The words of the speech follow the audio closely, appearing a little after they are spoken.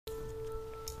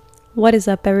What is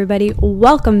up, everybody?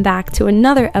 Welcome back to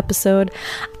another episode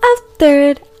of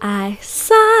Third Eye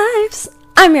Sives.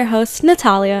 I'm your host,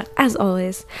 Natalia, as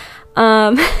always.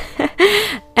 And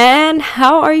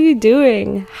how are you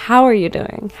doing?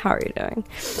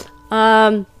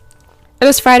 It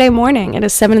was Friday morning. It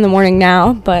is 7 a.m.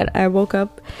 now, but I woke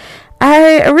up.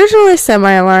 I originally set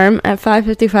my alarm at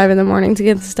 5:55 in the morning to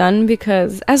get this done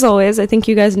because, as always, I think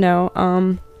you guys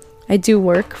know, I do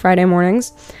work Friday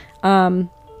mornings.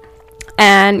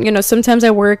 And, sometimes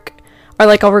I work, or,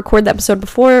 I'll record the episode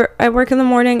before I work in the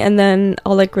morning, and then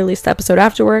I'll, release the episode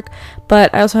after work.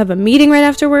 But I also have a meeting right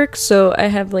after work, so I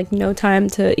have, no time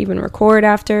to even record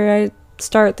after I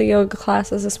start the yoga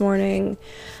classes this morning.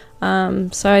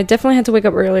 So I definitely had to wake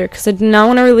up earlier, because I did not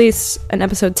want to release an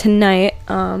episode tonight.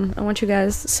 I want you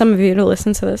guys, some of you, to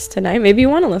listen to this tonight. Maybe you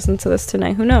want to listen to this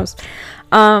tonight, who knows?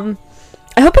 I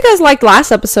hope you guys liked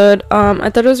last episode.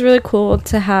 I thought it was really cool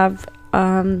to have,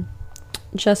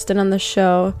 Justin on the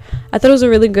show. I thought it was a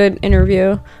really good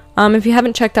interview. If you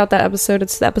haven't checked out that episode,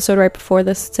 it's the episode right before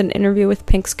this. It's an interview with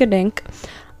Pink Skadink.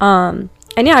 And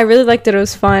yeah, I really liked it. It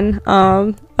was fun.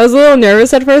 I was a little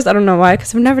nervous at first. I don't know why,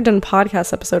 because I've never done a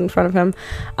podcast episode in front of him.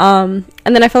 And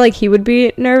then I felt like he would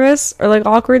be nervous or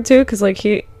awkward too, because I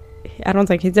don't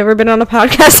think he's ever been on a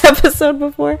podcast episode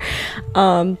before.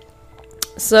 But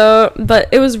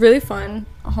it was really fun.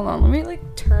 Hold on, let me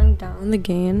turn down the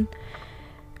gain,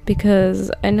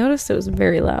 because I noticed it was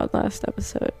very loud last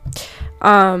episode.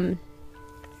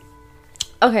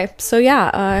 Okay, so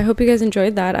yeah, I hope you guys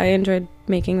enjoyed that. I enjoyed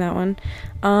making that one.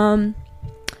 And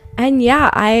yeah,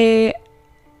 I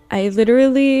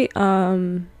literally,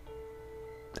 I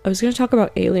was gonna talk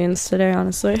about aliens today,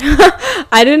 honestly.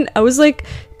 I was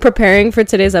preparing for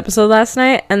today's episode last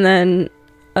night, and then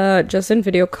Justin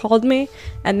video called me,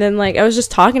 and then I was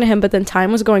just talking to him, but then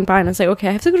time was going by, and I was like, okay,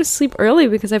 I have to go to sleep early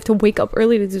because I have to wake up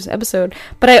early to do this episode.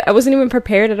 But I wasn't even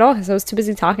prepared at all because I was too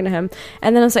busy talking to him.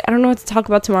 And then I was like, I don't know what to talk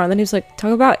about tomorrow. And then he was like,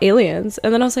 talk about aliens.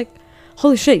 And then I was like,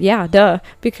 holy shit, yeah, duh,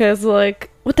 because what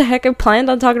the heck, I planned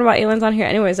on talking about aliens on here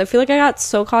anyways. I feel like I got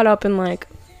so caught up in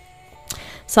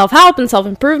self-help and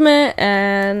self-improvement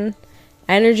and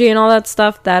energy and all that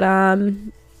stuff that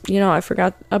I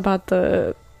forgot about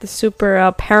the super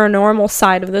paranormal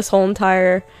side of this whole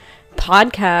entire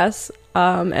podcast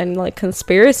and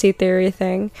conspiracy theory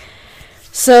thing.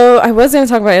 So I was going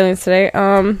to talk about aliens today,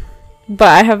 but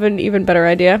I have an even better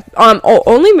idea.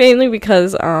 Only mainly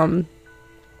because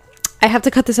I have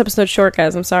to cut this episode short,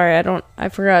 guys. I'm sorry. I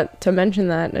forgot to mention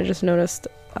that. I just noticed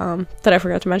that I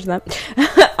forgot to mention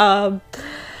that.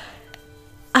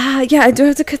 Yeah, I do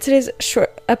have to cut today's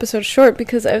episode short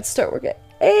because I would start work at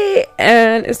 8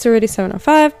 and it's already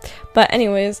 7:05. But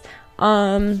anyways,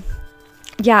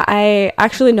 yeah, I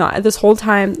actually not this whole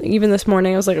time, even this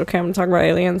morning, I was like, okay, I'm gonna talk about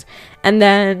aliens. And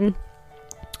then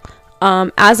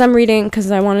as I'm reading, because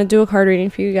I want to do a card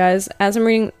reading for you guys, as I'm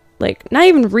reading, not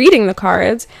even reading the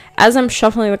cards, as I'm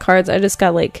shuffling the cards, I just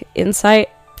got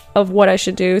insight of what I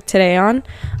should do today on.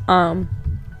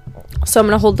 So I'm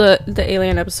gonna hold the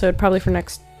alien episode probably for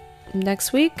next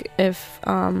week. If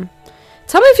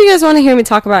tell me if you guys want to hear me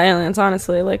talk about aliens,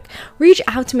 honestly. Reach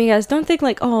out to me, guys. Don't think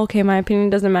oh, okay, my opinion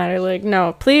doesn't matter.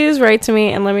 No, please write to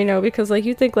me and let me know, because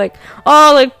you think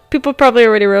oh, people probably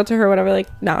already wrote to her or whatever.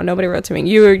 No, nobody wrote to me.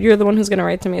 You're the one who's gonna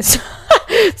write to me.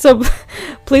 So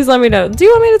please let me know. Do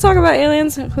you want me to talk about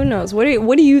aliens? Who knows? What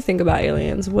do you think about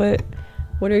aliens? What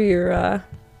are your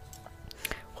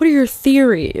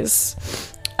theories?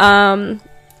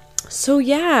 So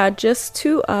yeah, just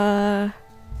to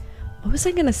what was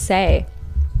I gonna say?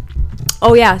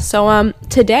 Oh yeah, so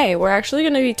today we're actually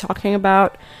gonna be talking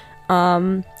about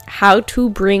how to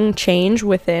bring change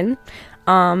within.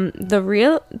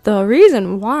 The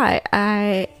reason why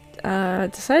I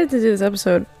decided to do this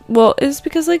episode, well, is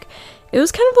because it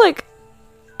was kind of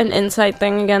an insight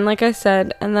thing again, like I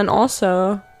said, and then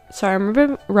also, sorry,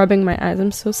 I'm rubbing my eyes,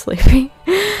 I'm so sleepy.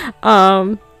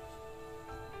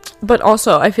 But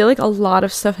also, I feel a lot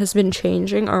of stuff has been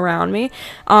changing around me.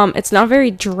 It's not very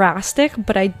drastic,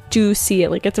 but I do see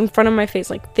it. It's in front of my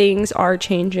face. Things are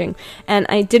changing. And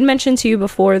I did mention to you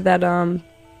before that, I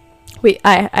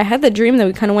had the dream that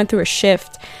we kind of went through a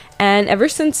shift. And ever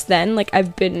since then,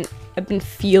 I've been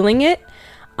feeling it.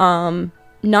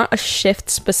 Not a shift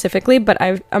specifically, but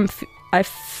I'm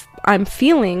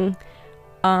feeling,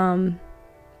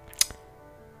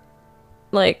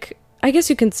 I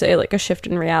guess you can say a shift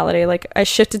in reality. I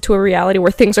shifted to a reality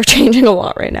where things are changing a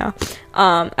lot right now.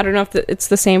 I don't know if it's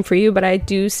the same for you, but I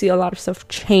do see a lot of stuff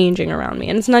changing around me,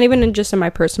 and it's not even just in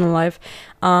my personal life.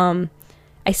 I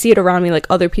see it around me,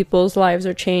 other people's lives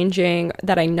are changing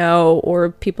that I know,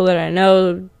 or people that I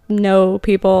know know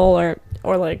people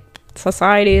or like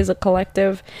society as a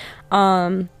collective.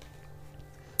 And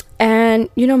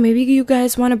you know, maybe you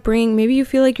guys want to bring, maybe you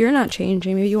feel like you're not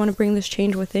changing, maybe you want to bring this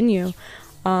change within you.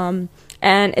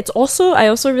 And it's also, I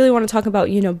also really want to talk about,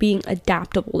 you know, being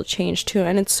adaptable to change too.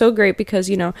 And it's so great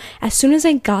because, you know, as soon as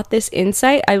I got this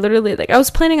insight, I literally, like, I was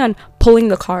planning on pulling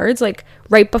the cards, like,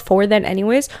 right before then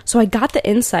anyways. So I got the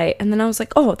insight, and then I was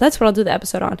like, oh, that's what I'll do the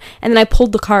episode on. And then I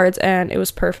pulled the cards, and it was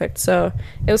perfect. So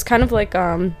it was kind of like,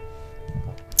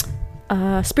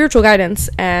 spiritual guidance,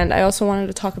 and I also wanted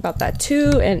to talk about that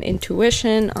too, and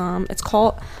intuition. It's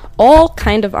called all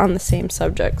kind of on the same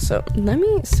subject. So let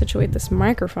me situate this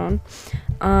microphone.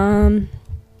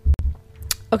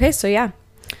 Okay, so yeah.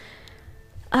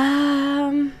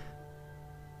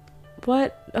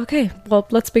 Okay, well,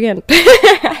 let's begin.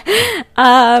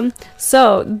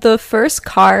 So the first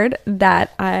card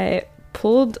that I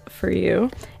pulled for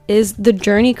you is the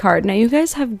Journey card. Now, you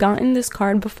guys have gotten this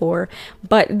card before,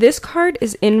 but this card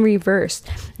is in reverse.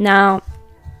 Now,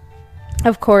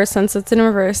 of course, since it's in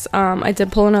reverse, I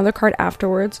did pull another card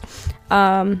afterwards.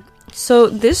 So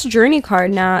this Journey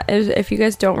card, now, if you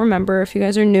guys don't remember, if you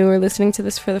guys are new or listening to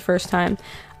this for the first time,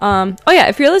 oh yeah,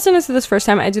 if you're listening to this first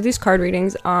time, I do these card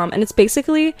readings, and it's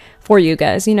basically for you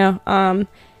guys, you know.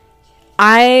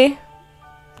 I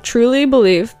truly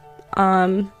believe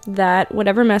that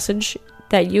whatever message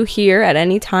that you hear at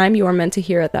any time, you are meant to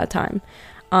hear at that time.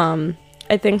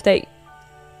 I think that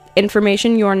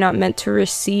information you are not meant to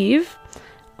receive,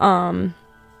 you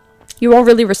won't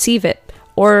really receive it,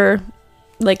 or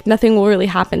like nothing will really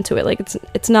happen to it. Like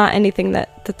it's not anything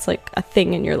that's like a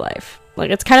thing in your life. Like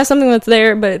it's kind of something that's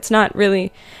there, but it's not really,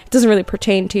 it doesn't really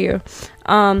pertain to you.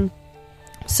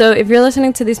 So if you're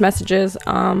listening to these messages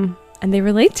and they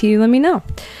relate to you, let me know.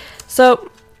 So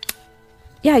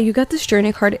yeah, you got this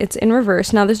Journey card. It's in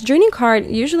reverse. Now, this Journey card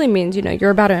usually means, you know,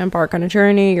 you're about to embark on a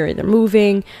journey. You're either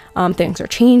moving, things are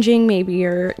changing. Maybe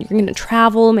you're going to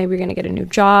travel. Maybe you're going to get a new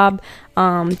job.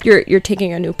 You're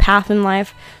taking a new path in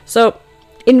life. So,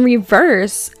 in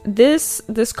reverse, this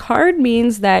card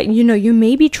means that, you know, you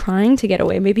may be trying to get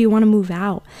away. Maybe you want to move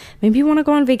out. Maybe you want to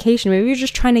go on vacation. Maybe you're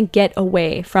just trying to get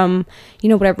away from, you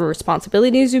know, whatever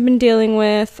responsibilities you've been dealing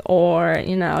with, or,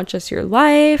 you know, just your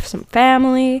life, some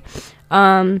family.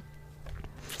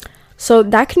 So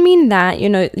that can mean that, you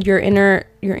know, your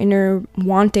inner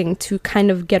wanting to kind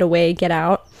of get away, get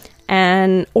out,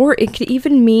 or it could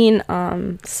even mean,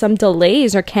 some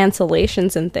delays or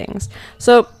cancellations and things.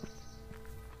 So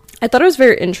I thought it was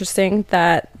very interesting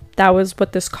that was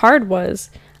what this card was,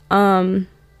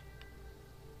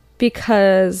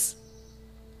 because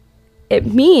it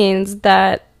means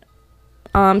that,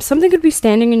 something could be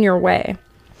standing in your way,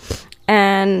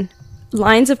 and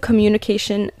lines of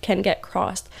communication can get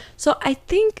crossed. So I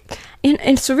think, and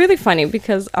it's really funny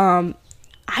because I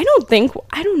don't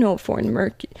know if we're in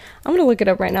Mercury. I'm gonna look it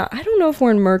up right now. I don't know if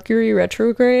we're in Mercury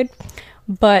retrograde,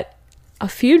 but a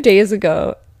few days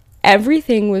ago,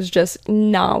 everything was just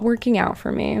not working out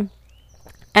for me,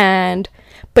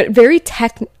 but very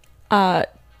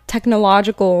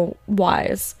technological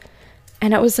wise,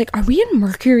 and I was like, are we in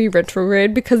Mercury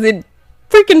retrograde? Because it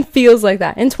freaking feels like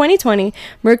that. In 2020,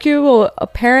 Mercury will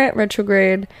apparent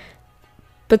retrograde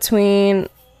between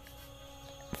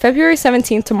February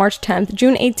 17th to March 10th,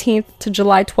 June 18th to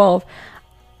July 12th,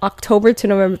 October to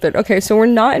November 3rd. Okay, so we're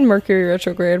not in Mercury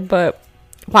retrograde, but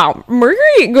wow,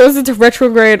 Mercury goes into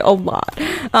retrograde a lot.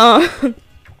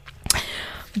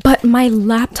 But my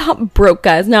laptop broke,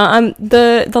 guys. Now,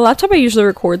 the laptop I usually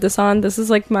record this on, this is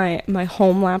like my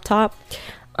home laptop.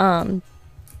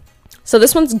 So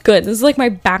this one's good. This is like my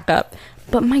backup.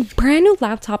 But my brand new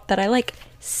laptop that I like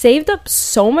saved up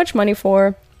so much money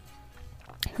for.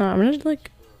 I'm gonna like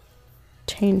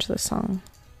change the song.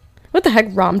 What the heck?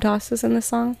 Ramdas is in this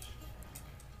song.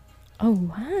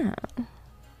 Oh wow.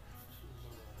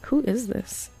 Who is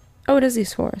this? Oh, it is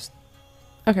East Forest.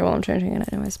 Okay, well I'm changing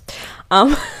it anyways.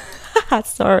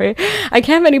 Sorry. I can't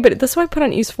have anybody. That's why I put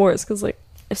on East Forest, because like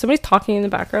if somebody's talking in the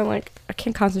background, like I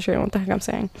can't concentrate on what the heck I'm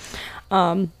saying.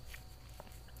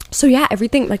 So yeah,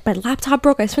 everything, like my laptop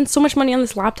broke. I spent so much money on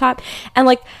this laptop, and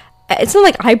like it's not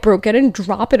like I broke it. I didn't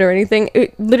drop it or anything.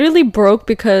 It literally broke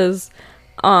because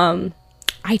I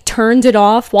turned it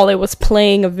off while I was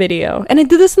playing a video, and I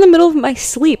did this in the middle of my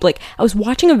sleep. Like I was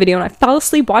watching a video and I fell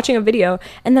asleep watching a video,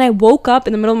 and then I woke up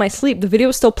in the middle of my sleep. The video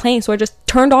was still playing, so I just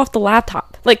turned off the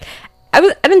laptop. Like I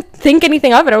didn't think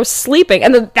anything of it. I was sleeping,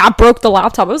 and then that broke the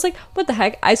laptop. I was like, what the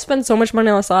heck? I spent so much money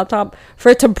on this laptop for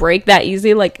it to break that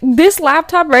easy. Like, this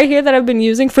laptop right here that I've been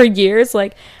using for years,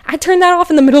 like, I turned that off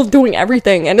in the middle of doing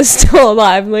everything, and it's still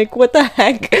alive. Like, what the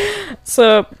heck?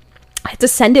 So, I had to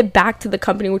send it back to the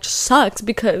company, which sucks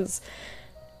because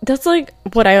that's like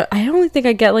what I only think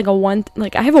I get like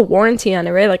I have a warranty on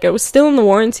it, right? Like it was still in the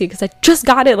warranty because I just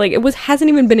got it. Like hasn't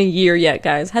even been a year yet,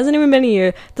 guys. Hasn't even been a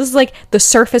year. This is like the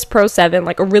Surface Pro 7,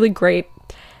 like a really great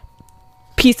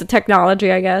piece of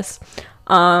technology, I guess.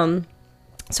 So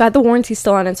I had the warranty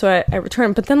still on it, so I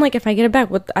returned. But then, like, if I get it back,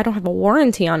 I don't have a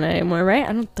warranty on it anymore, right?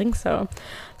 I don't think so.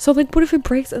 So, like, what if it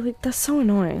breaks? Like, that's so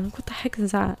annoying. Like, what the heck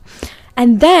is that?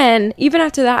 And then, even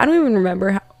after that, I don't even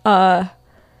remember.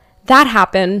 That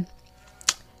happened.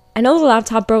 I know the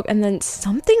laptop broke, and then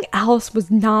something else was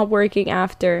not working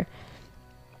after.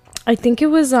 I think it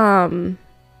was, oh,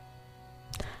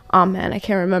 man, I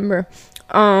can't remember.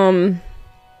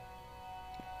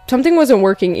 Something wasn't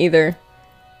working either.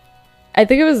 I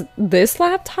think it was this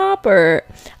laptop, or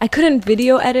I couldn't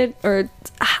video edit, or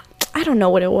I don't know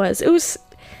what it was. It was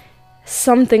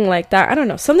something like that. I don't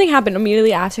know. Something happened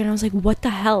immediately after, and I was like, what the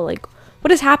hell? Like,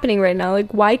 what is happening right now?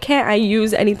 Like, why can't I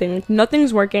use anything? Like,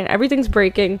 nothing's working. Everything's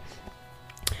breaking.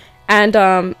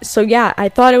 And so, yeah, I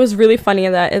thought it was really funny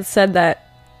that it said that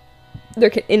there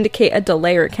could indicate a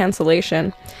delay or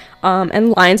cancellation. And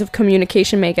lines of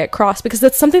communication may get crossed, because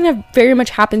that's something that very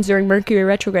much happens during Mercury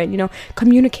retrograde. You know,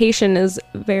 communication is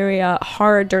very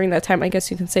hard during that time. I guess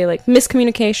you can say, like,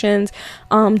 miscommunications,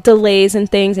 delays and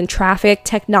things, and traffic,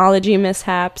 technology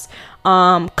mishaps,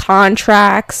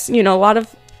 contracts. You know,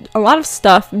 a lot of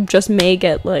stuff just may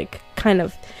get, like, kind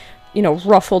of, you know,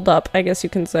 ruffled up, I guess you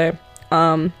can say,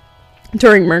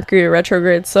 during Mercury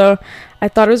retrograde. So I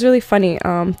thought it was really funny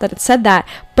that it said that,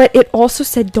 but it also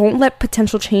said, don't let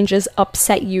potential changes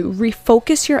upset you.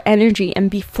 Refocus your energy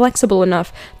and be flexible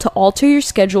enough to alter your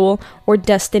schedule or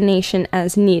destination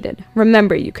as needed.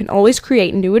 Remember, you can always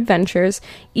create new adventures,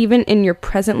 even in your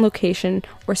present location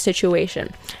or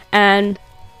situation. And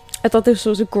I thought this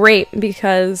was great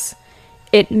because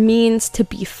it means to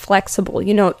be flexible.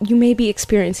 You know, you may be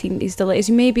experiencing these delays.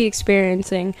 You may be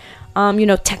experiencing you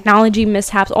know, technology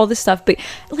mishaps, all this stuff, but,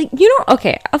 like, you know,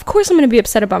 okay, of course I'm gonna be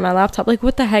upset about my laptop. Like,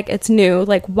 what the heck, it's new.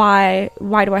 Like, why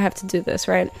do I have to do this,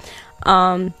 right?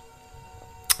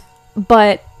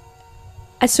 But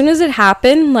as soon as it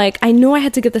happened, like, I knew I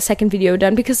had to get the second video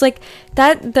done, because, like,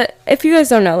 that if you guys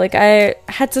don't know, like, I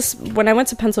had to, when I went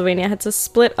to Pennsylvania, I had to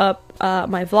split up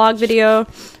my vlog video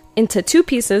into 2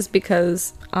 pieces,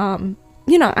 because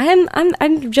you know,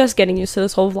 I'm just getting used to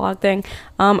this whole vlog thing.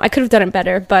 I could have done it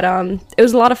better, but it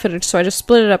was a lot of footage, so I just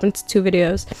split it up into 2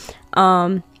 videos.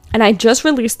 And I just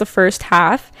released the first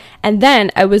half, and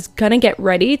then I was gonna get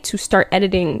ready to start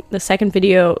editing the second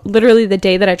video literally the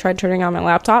day that I tried turning on my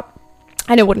laptop,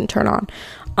 and it wouldn't turn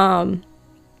on.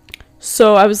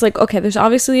 So I was like, okay, there's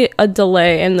obviously a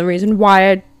delay and the reason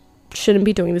why I shouldn't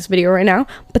be doing this video right now.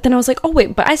 But then I was like, oh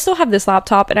wait, but I still have this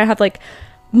laptop, and I have, like,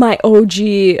 my OG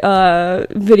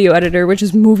video editor, which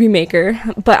is Movie Maker,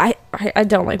 but I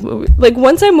don't like movie. Like,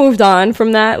 once I moved on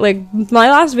from that, like, my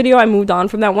last video, I moved on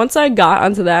from that. Once I got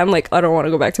onto that, I'm like, I don't want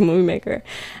to go back to Movie Maker.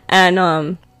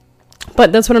 And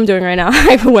but that's what I'm doing right now.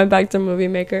 I went back to Movie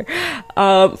Maker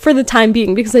for the time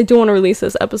being, because I do want to release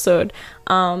this episode.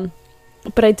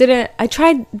 But I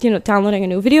tried, you know, downloading a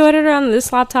new video editor on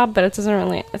this laptop, but it doesn't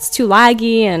really, it's too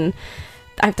laggy, and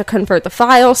I have to convert the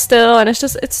file still, and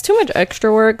it's too much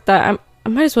extra work that I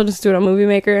might as well just do it on Movie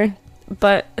Maker,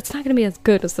 but it's not gonna be as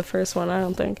good as the first one, I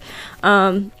don't think.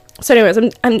 So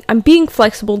anyways, I'm being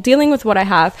flexible, dealing with what I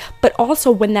have, but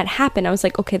also when that happened, I was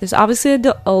like, okay, there's obviously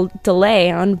a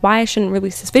delay on why I shouldn't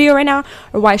release this video right now,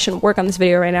 or why I shouldn't work on this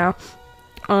video right now,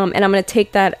 and I'm gonna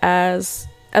take that as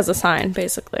a sign,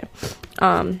 basically.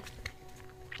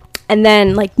 And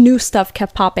then, like, new stuff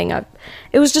kept popping up.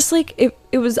 It was just like,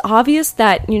 it was obvious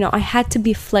that, you know, I had to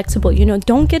be flexible. You know,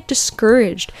 don't get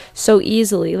discouraged so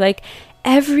easily. Like,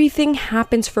 everything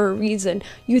happens for a reason.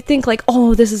 You think, like,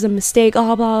 oh, this is a mistake,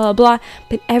 blah, blah, blah, blah.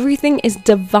 But everything is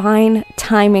divine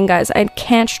timing, guys. I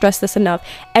can't stress this enough.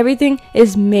 Everything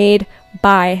is made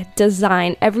by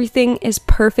design. Everything is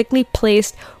perfectly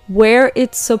placed where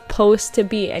it's supposed to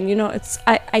be. And, you know,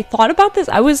 I thought about this.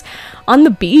 I was on the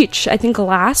beach, I think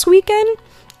last weekend,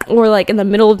 or like in the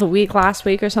middle of the week last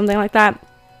week or something like that,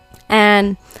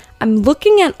 and I'm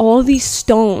looking at all these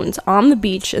stones on the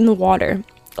beach in the water,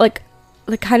 like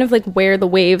kind of like where the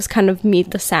waves kind of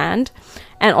meet the sand,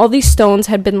 and all these stones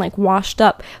had been, like, washed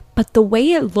up, but the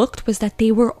way it looked was that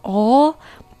they were all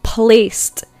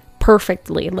placed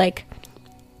perfectly, like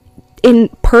in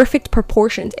perfect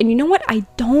proportions. And you know what? I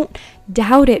don't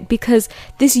doubt it, because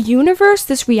this universe,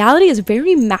 this reality is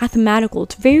very mathematical.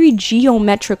 It's very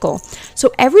geometrical.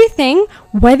 So everything,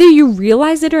 whether you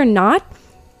realize it or not,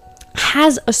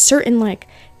 has a certain, like,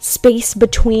 space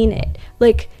between it.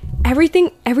 Like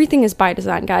everything is by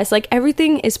design, guys. Like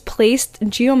everything is placed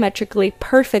geometrically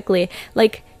perfectly.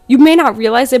 Like you may not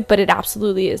realize it, but it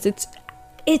absolutely is. It's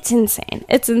insane.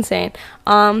 It's insane.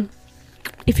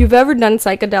 If you've ever done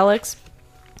psychedelics,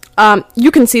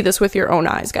 you can see this with your own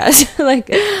eyes, guys. Like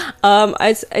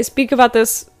I speak about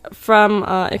this from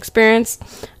experience.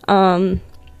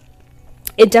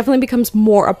 It definitely becomes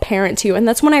more apparent to you, and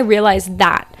that's when I realized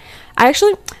that.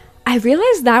 I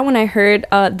realized that when I heard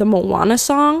the Moana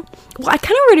song. Well, I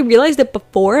kind of already realized it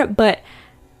before, but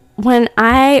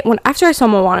after I saw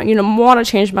Moana, Moana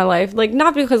changed my life. Like,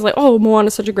 not because like, oh,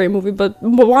 Moana's such a great movie, but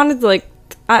Moana's like,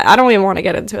 I don't even want to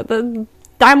get into it.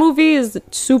 That movie is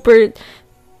super,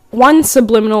 one,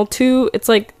 subliminal, two, it's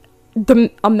like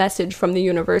a message from the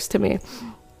universe to me.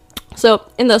 So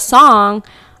in the song,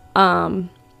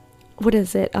 what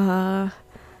is it?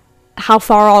 How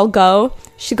Far I'll Go,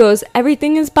 she goes,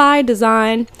 everything is by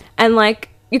design, and like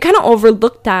you kind of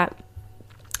overlook that,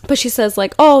 but she says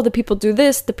like, oh, the people do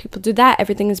this, the people do that,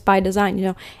 everything is by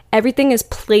design. Everything is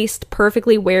placed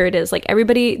perfectly where it is. Like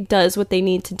everybody does what they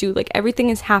need to do. Like everything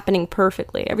is happening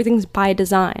perfectly, everything's by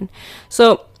design.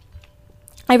 So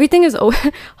everything is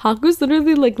Haku's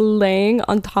literally like laying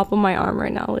on top of my arm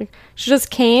right now. Like she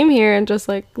just came here and just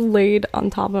like laid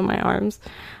on top of my arms.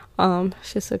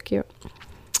 She's so cute.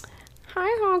 Hi,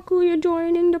 Haku, you're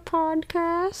joining the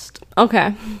podcast.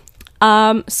 Okay.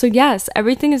 So yes,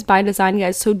 everything is by design,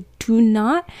 guys. So do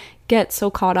not get so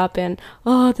caught up in,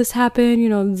 oh, this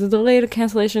happened, the delay to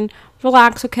cancellation.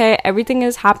 Relax, okay? Everything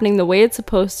is happening the way it's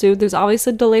supposed to. There's always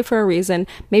a delay for a reason.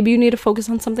 Maybe you need to focus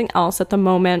on something else at the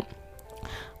moment.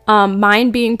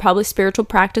 Mine being probably spiritual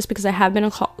practice, because I have been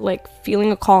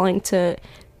feeling a calling to,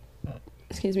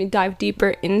 dive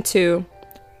deeper into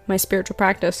my spiritual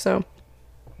practice. So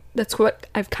that's what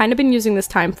I've kind of been using this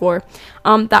time for.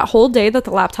 That whole day that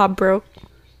the laptop broke,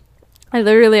 I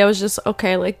was just,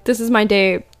 okay, like this is my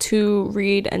day to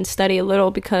read and study a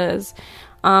little, because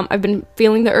I've been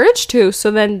feeling the urge to.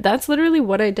 So then that's literally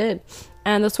what I did.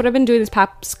 And that's what I've been doing this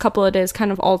past couple of days,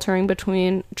 kind of altering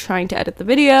between trying to edit the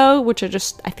video, which I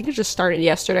think it just started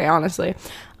yesterday, honestly.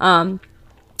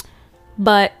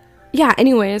 But yeah,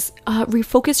 anyways,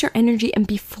 refocus your energy and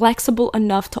be flexible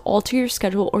enough to alter your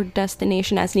schedule or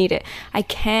destination as needed. I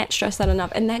can't stress that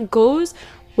enough. And that goes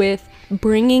with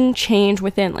bringing change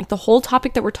within, like the whole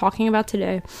topic that we're talking about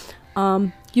today.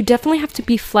 You definitely have to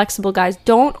be flexible, guys.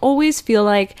 Don't always feel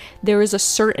like there is a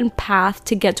certain path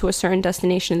to get to a certain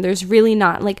destination. There's really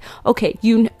not. Like, okay,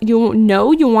 you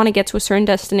want to get to a certain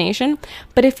destination,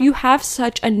 but if you have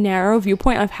such a narrow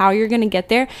viewpoint of how you're going to get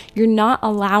there, you're not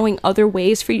allowing other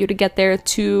ways for you to get there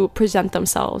to present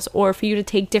themselves, or for you to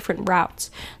take different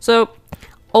routes. So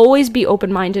always be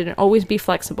open-minded and always be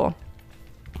flexible.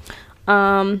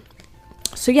 So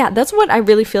yeah, that's what I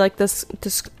really feel like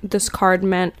this card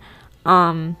meant.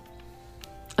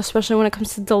 Especially when it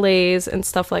comes to delays and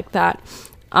stuff like that.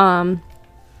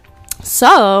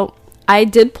 So I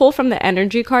did pull from the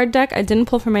energy card deck. I didn't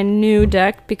pull from my new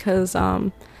deck because I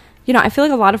feel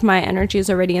like a lot of my energy is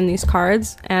already in these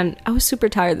cards, and I was super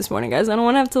tired this morning, guys. I don't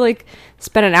want to have to like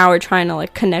spend an hour trying to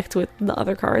like connect with the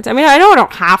other cards. I mean, I know I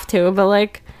don't have to, but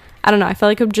like, I don't know, I feel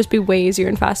like it would just be way easier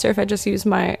and faster if I just use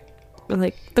my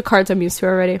the cards I'm used to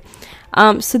already.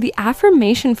 So the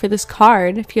affirmation for this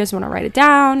card, if you guys want to write it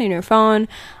down in your phone,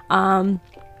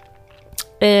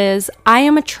 is, I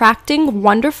am attracting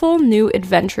wonderful new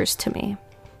adventures to me.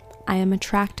 I am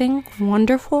attracting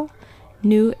wonderful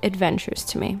new adventures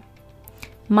to me.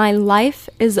 My life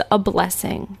is a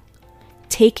blessing,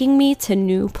 taking me to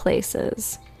new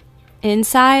places,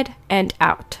 inside and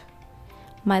out.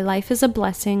 My life is a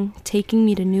blessing, taking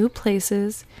me to new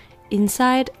places,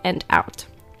 inside and out.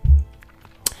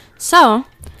 So,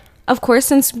 of course,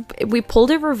 since we pulled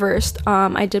it reversed,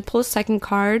 I did pull a second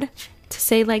card to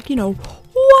say, like,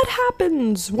 what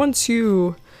happens once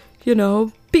you,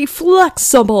 be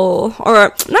flexible,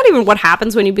 or not even what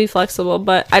happens when you be flexible,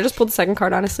 but I just pulled the second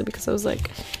card, honestly, because I was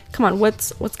like, come on,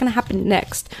 what's gonna happen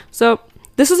next? So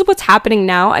this is what's happening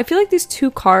now. I feel like these two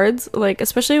cards, like,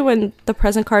 especially when the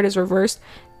present card is reversed,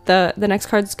 the next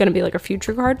card is gonna be like a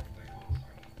future card.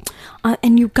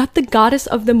 And you got the Goddess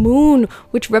of the Moon,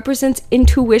 which represents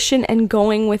intuition and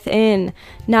going within.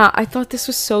 Now, I thought this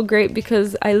was so great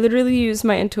because I literally used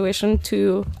my intuition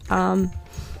to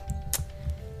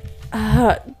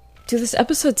do this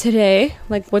episode today,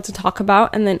 like what to talk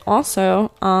about. And then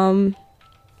also,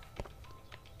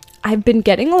 I've been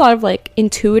getting a lot of like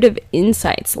intuitive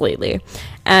insights lately,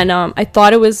 and I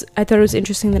thought it was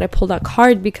interesting that I pulled that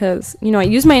card because I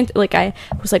used my I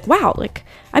was like, wow, like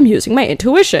I'm using my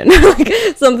intuition, like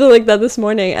something like that this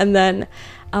morning, and then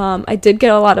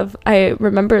I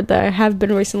remembered that I have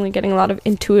been recently getting a lot of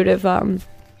intuitive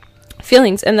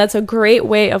feelings, and that's a great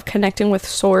way of connecting with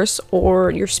source or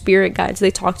your spirit guides.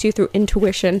 They talk to you through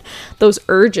intuition, those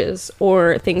urges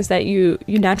or things that you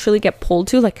naturally get pulled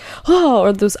to, like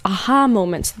or those aha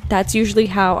moments. That's usually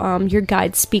how your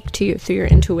guides speak to you, through your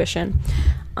intuition.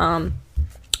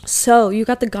 So you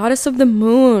got the goddess of the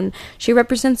moon. She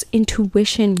represents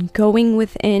intuition, going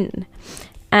within,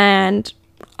 and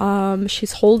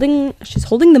she's holding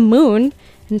the moon.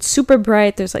 And it's super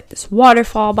bright. There's like this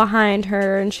waterfall behind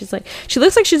her, and she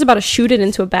looks like she's about to shoot it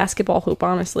into a basketball hoop,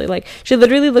 honestly. Like, she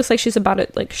literally looks like she's about to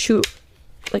like shoot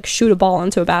a ball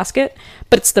into a basket,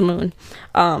 but it's the moon.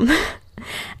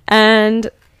 And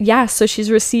yeah, so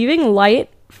she's receiving light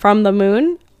from the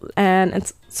moon, and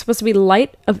it's supposed to be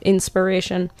light of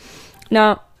inspiration.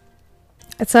 Now,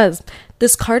 it says,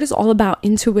 this card is all about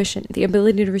intuition, the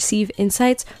ability to receive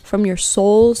insights from your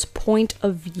soul's point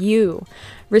of view.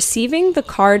 Receiving the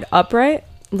card upright,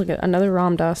 look at another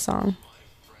Ram Dass song.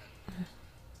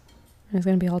 He's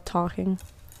gonna be all talking.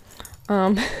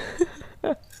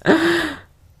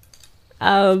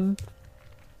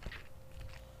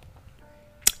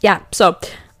 Yeah, so,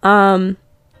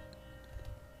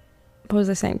 what was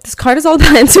I saying? This card is all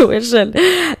about intuition,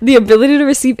 the ability to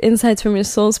receive insights from your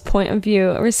soul's point of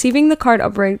view. Receiving the card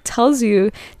upright tells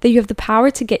you that you have the power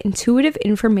to get intuitive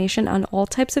information on all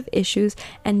types of issues,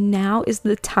 and now is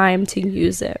the time to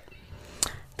use it.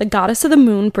 The goddess of the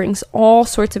moon brings all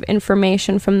sorts of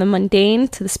information, from the mundane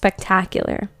to the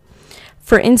spectacular.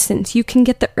 For instance, you can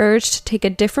get the urge to take a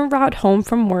different route home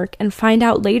from work and find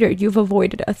out later you've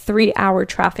avoided a 3-hour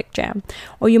traffic jam.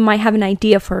 Or you might have an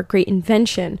idea for a great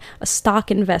invention, a stock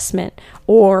investment,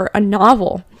 or a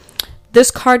novel.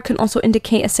 This card can also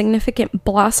indicate a significant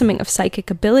blossoming of psychic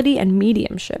ability and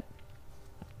mediumship.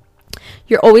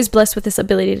 You're always blessed with this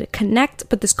ability to connect,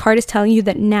 but this card is telling you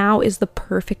that now is the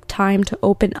perfect time to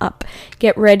open up.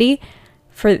 Get ready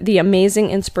for the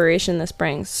amazing inspiration this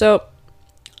brings. So,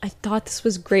 I thought this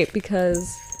was great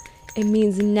because it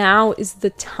means now is the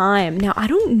time. Now, I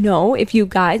don't know if you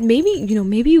guys, maybe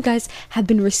you guys have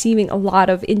been receiving a lot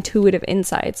of intuitive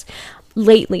insights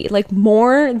lately, like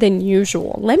more than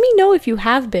usual. Let me know if you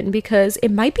have been, because it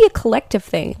might be a collective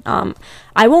thing.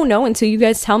 I won't know until you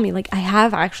guys tell me. Like, I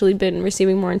have actually been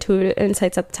receiving more intuitive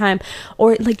insights at the time,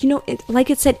 or like, like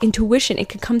it said, intuition, it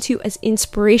could come to you as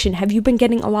inspiration. Have you been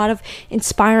getting a lot of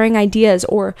inspiring ideas,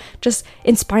 or just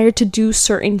inspired to do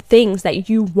certain things that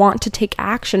you want to take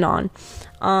action on?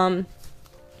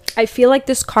 I feel like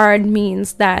this card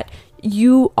means that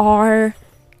you are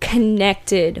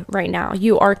connected right now.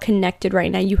 You are connected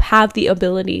right now. You have the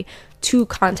ability to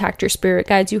contact your spirit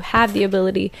guides. You have the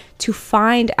ability to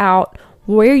find out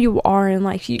where you are in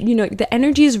life. You know, the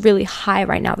energy is really high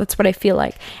right now. That's what I feel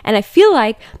like. And I feel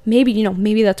like maybe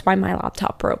that's why my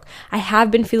laptop broke. I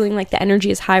have been feeling like the energy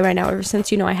is high right now ever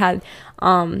since, I had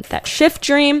that shift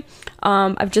dream.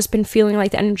 I've just been feeling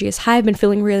like the energy is high. I've been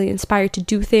feeling really inspired to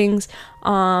do things.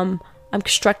 I'm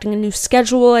constructing a new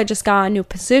schedule. I just got a new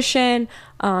position,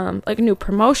 like a new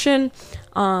promotion.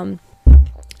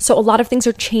 So a lot of things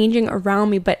are changing around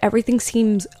me, but everything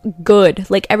seems good.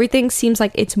 Like, everything seems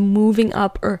like it's moving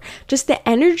up, or just the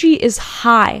energy is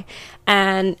high.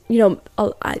 And,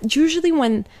 usually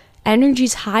when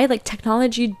energy's high, like,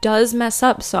 technology does mess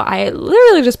up. So I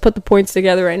literally just put the points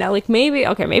together right now. Like, maybe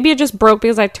it just broke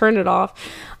because I turned it off.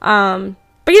 But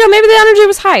maybe the energy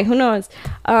was high. Who knows?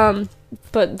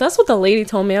 But that's what the lady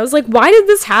told me. I was like, why did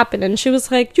this happen? And she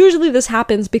was like, usually this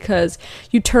happens because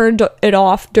you turned it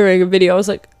off during a video. I was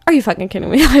like, are you fucking kidding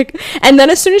me? And then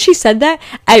as soon as she said that,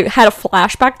 I had a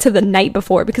flashback to the night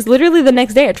before, because literally the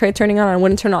next day I tried turning on and I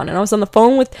wouldn't turn on. And I was on the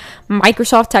phone with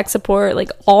Microsoft tech support like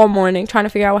all morning trying to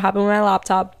figure out what happened with my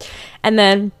laptop. And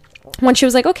then when she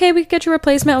was like, okay, we can get your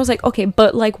replacement, I was like, okay,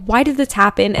 but like, why did this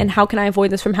happen and how can I avoid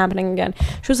this from happening again?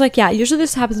 She was like, yeah, usually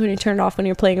this happens when you turn it off when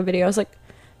you're playing a video. I was like,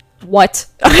 what?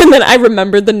 And then I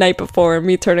remembered the night before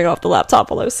me turning off the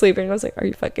laptop while I was sleeping. I was like, are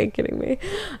you fucking kidding me?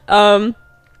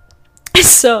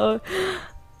 So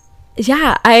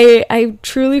yeah, I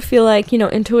truly feel like,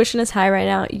 intuition is high right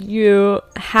now. You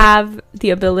have the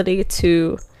ability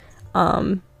to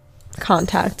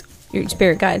contact your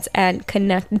spirit guides and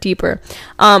connect deeper.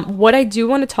 What I do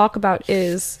want to talk about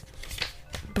is,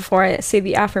 before I say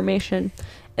the affirmation,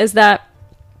 is that,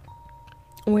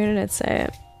 where did it say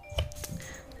it?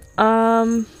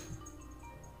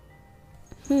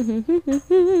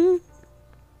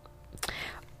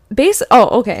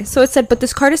 Okay. So it said, but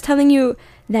this card is telling you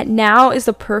that now is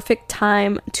the perfect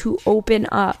time to open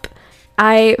up.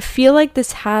 I feel like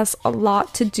this has a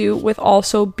lot to do with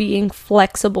also being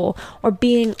flexible, or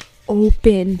being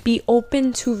open. Be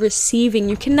open to receiving.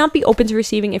 You cannot be open to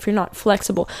receiving if you're not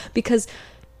flexible, because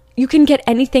you can get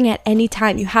anything at any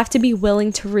time. You have to be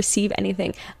willing to receive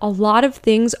anything. A lot of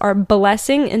things are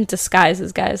blessing in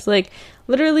disguises, guys. Like,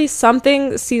 literally,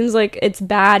 something seems like it's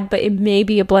bad, but it may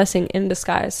be a blessing in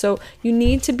disguise. So you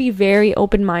need to be very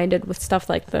open-minded with stuff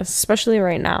like this, especially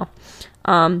right now.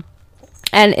 And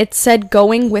it said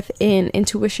going within,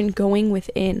 intuition, going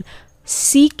within,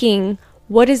 seeking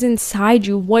what is inside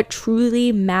you, what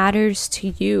truly matters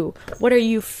to you. What are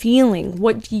you feeling?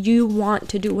 What do you want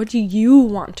to do? What do you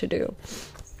want to do?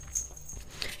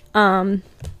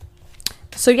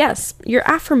 So yes, your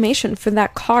affirmation for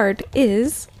that card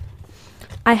is,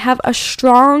 I have a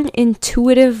strong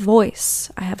intuitive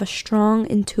voice. I have a strong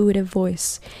intuitive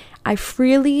voice. I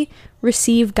freely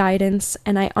receive guidance,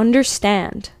 and I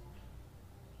understand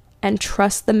and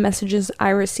trust the messages I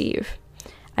receive.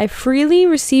 I freely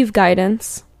receive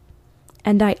guidance,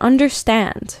 and I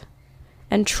understand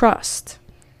and trust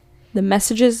the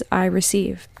messages I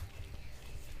receive.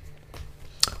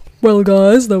 Well,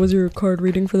 guys, that was your card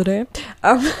reading for the day.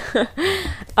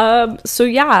 So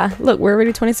yeah, look, we're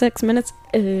already 26 minutes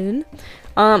in.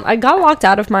 I got locked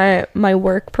out of my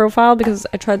work profile because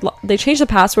they changed the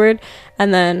password,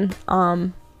 and then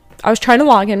I was trying to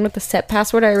log in with the set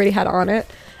password I already had on it,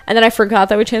 and then I forgot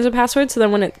that we changed the password. So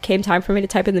then when it came time for me to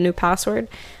type in the new password,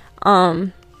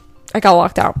 I got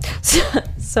locked out.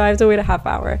 So I have to wait a half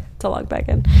hour to log back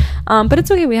in. But it's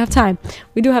okay, we have time.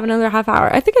 We do have another half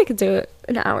hour. I think I could do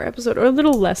an hour episode, or a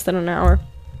little less than an hour.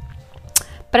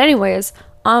 But anyways,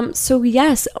 so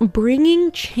yes,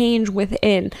 bringing change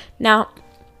within. Now,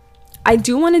 I'm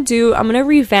going to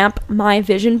revamp my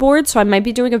vision board. So I might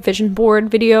be doing a vision board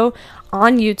video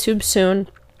on YouTube soon.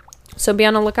 So be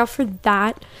on the lookout for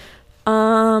that.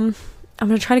 I'm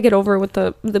going to try to get over with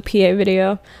the PA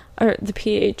video, or the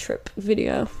PA trip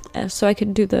video, so I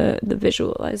could do the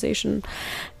visualization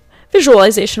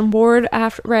board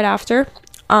right after.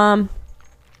 So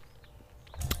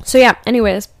yeah,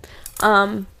 anyways,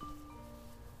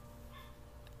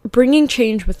 bringing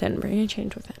change within,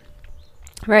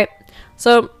 right?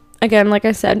 So again, like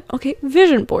I said, okay,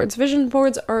 vision boards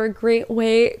are a great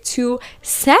way to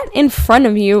set in front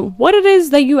of you what it is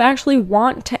that you actually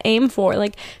want to aim for.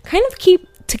 Like, kind of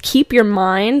keep your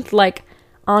mind like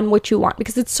on what you want,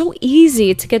 because it's so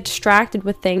easy to get distracted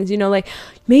with things, you know, like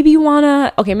maybe you want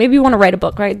to write a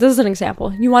book, right? This is an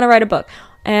example. You want to write a book,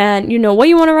 and you know what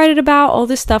you want to write it about, all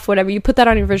this stuff, whatever. You put that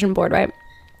on your vision board, right?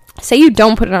 Say you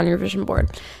don't put it on your vision board.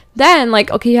 Then, like,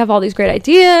 okay, you have all these great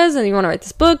ideas and you want to write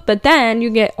this book, but then you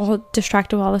get all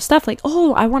distracted with all this stuff. Like,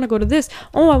 oh, I want to go to this.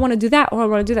 Oh, I want to do that. Oh, I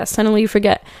want to do that. Suddenly you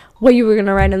forget what you were going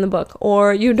to write in the book,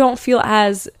 or you don't feel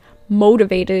as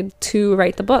motivated to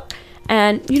write the book.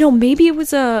 And, you know, maybe it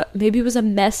was a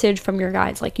message from your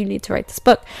guides, like, you need to write this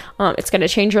book. It's going to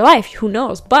change your life. Who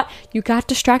knows? But you got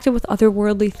distracted with other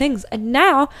worldly things, and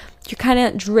now you kind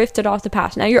of drifted off the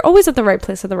path. Now, you're always at the right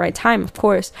place at the right time, of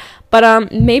course.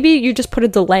 But maybe you just put a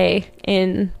delay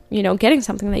in, you know, getting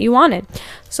something that you wanted.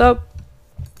 So,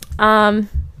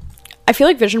 I feel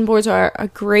like vision boards are a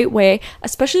great way,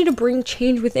 especially to bring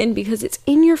change within, because it's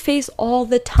in your face all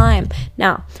the time.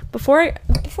 Now, before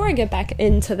I get back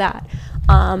into that,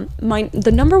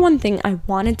 the number one thing I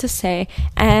wanted to say,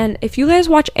 and if you guys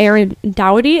watch Aaron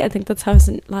Doughty, I think that's how his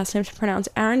last name is pronounced,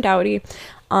 Aaron Doughty.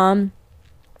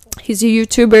 He's a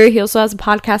YouTuber. He also has a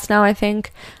podcast now, I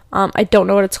think. I don't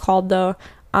know what it's called though.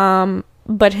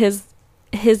 But his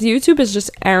YouTube is just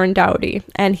Aaron Doughty,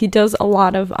 and he does a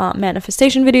lot of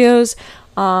manifestation videos,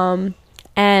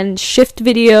 and shift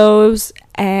videos,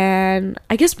 and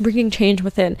I guess bringing change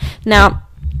within. Now,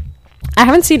 I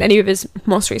haven't seen any of his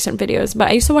most recent videos, but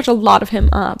I used to watch a lot of him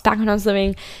back when I was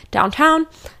living downtown.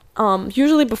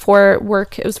 Usually before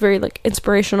work, it was very like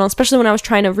inspirational, especially when I was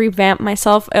trying to revamp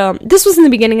myself. This was in the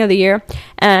beginning of the year,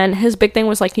 and his big thing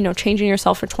was like, you know, changing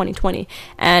yourself for 2020.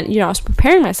 And, you know, I was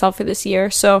preparing myself for this year,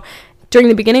 so during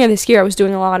the beginning of this year, I was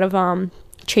doing a lot of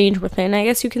change within, I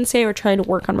guess you can say, or trying to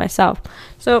work on myself.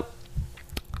 So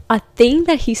a thing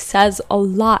that he says a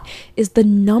lot is the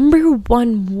number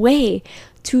one way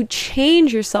to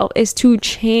change yourself is to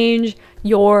change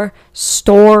your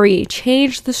story.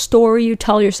 Change the story you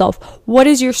tell yourself. What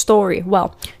is your story?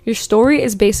 Well, your story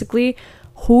is basically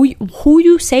who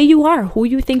you say you are, who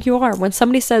you think you are. When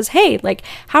somebody says, hey, like,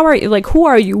 how are you? Like, who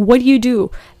are you? What do you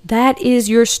do? That is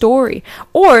your story.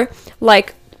 Or,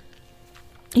 like,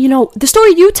 you know, the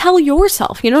story you tell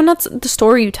yourself, you know, not the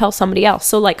story you tell somebody else.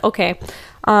 So, like, okay,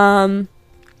 I'm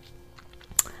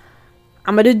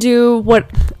gonna do what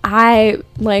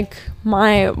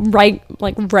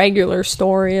regular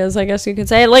story is, I guess you could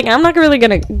say, like, I'm not really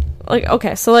gonna, like,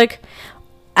 okay, so, like,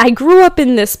 I grew up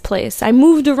in this place. I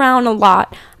moved around a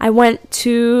lot. I went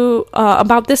to,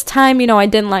 about this time, you know, I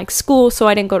didn't like school, so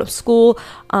I didn't go to school,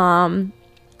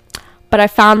 but I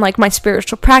found, like, my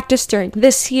spiritual practice during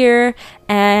this year,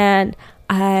 and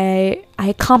I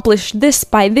accomplished this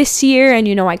by this year, and,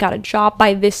 you know, I got a job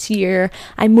by this year.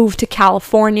 I moved to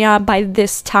California by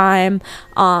this time.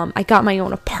 I got my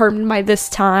own apartment by this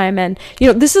time, and, you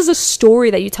know, this is a story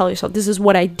that you tell yourself. This is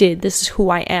what I did. This is who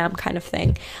I am, kind of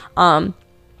thing.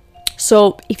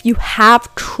 So if you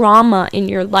have trauma in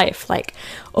your life, like,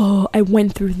 oh, I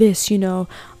went through this, you know,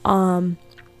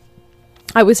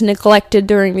 I was neglected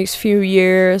during these few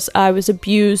years, I was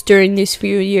abused during these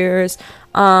few years,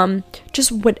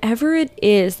 just whatever it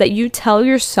is that you tell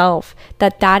yourself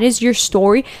that is your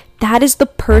story, that is the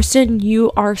person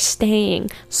you are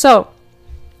staying. So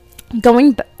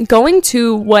going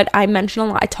to what I mentioned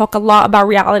a lot, I talk a lot about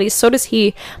realities, so does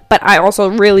he, but I also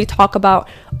really talk about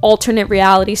alternate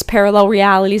realities, parallel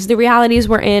realities, the realities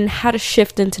we're in, how to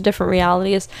shift into different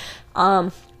realities.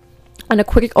 And a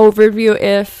quick overview,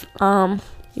 if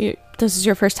this is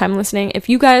your first time listening, if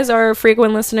you guys are a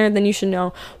frequent listener, then you should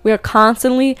know we are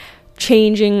constantly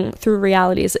changing through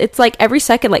realities. It's like every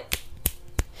second, like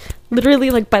literally,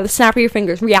 like by the snap of your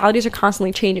fingers, realities are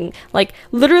constantly changing. Like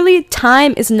literally,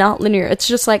 time is not linear. It's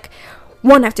just like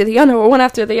one after the other, or one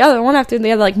after the other, one after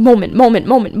the other, like moment.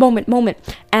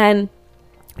 And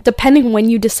depending when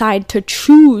you decide to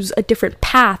choose a different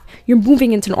path, you're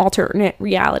moving into an alternate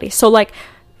reality. So like,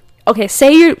 okay,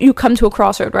 say you come to a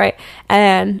crossroad, right?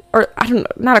 Or I don't know,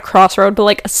 not a crossroad, but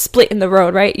like a split in the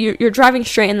road, right? You're driving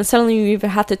straight, and then suddenly you either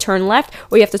have to turn left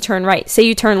or you have to turn right. Say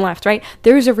you turn left, right?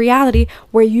 There is a reality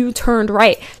where you turned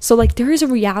right. So like there is a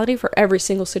reality for every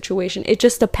single situation. It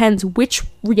just depends which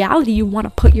reality you want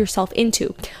to put yourself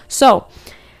into. So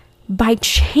by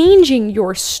changing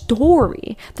your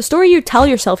story, the story you tell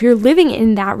yourself, you're living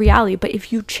in that reality. But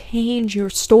if you change your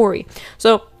story,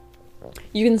 so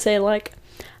you can say like,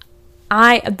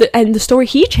 and the story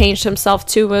he changed himself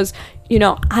to was, you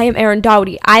know, I am Aaron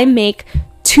Dowdy. I make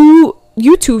 2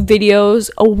 YouTube videos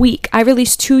a week. I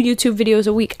release 2 YouTube videos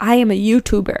a week. I am a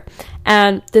YouTuber.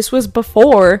 And this was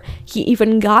before he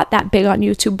even got that big on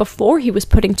YouTube, before he was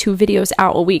putting 2 videos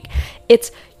out a week.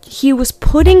 He was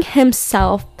putting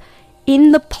himself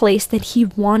in the place that he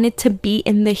wanted to be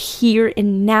in the here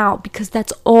and now, because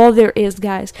that's all there is,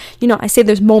 guys. You know, I say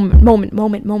there's moment,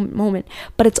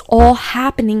 but it's all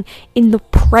happening in the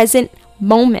present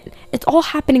moment. It's all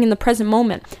happening in the present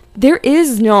moment. There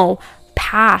is no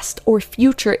past or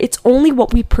future. It's only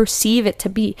what we perceive it to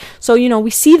be. So, you know, we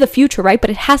see the future, right?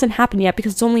 But it hasn't happened yet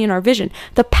because it's only in our vision.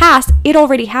 The past, it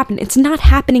already happened. It's not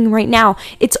happening right now.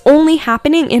 It's only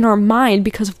happening in our mind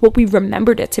because of what we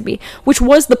remembered it to be, which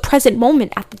was the present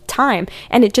moment at the time.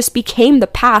 And it just became the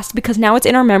past because now it's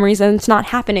in our memories and it's not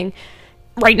happening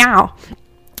right now.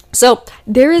 So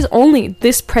there is only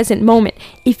this present moment.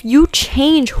 If you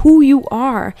change who you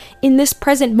are in this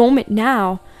present moment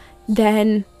now,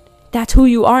 then that's who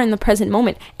you are in the present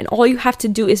moment. And all you have to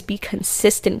do is be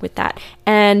consistent with that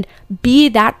and be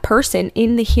that person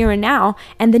in the here and now.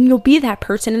 And then you'll be that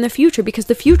person in the future because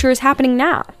the future is happening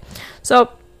now.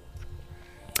 So,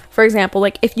 for example,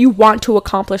 like if you want to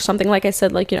accomplish something, like I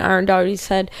said, like, you know, Aaron Dowdy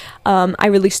said, I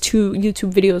release 2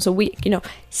 YouTube videos a week, you know,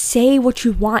 say what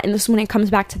you want. And this is when it comes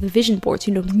back to the vision boards,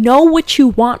 you know what you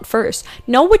want first,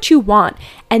 know what you want,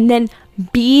 and then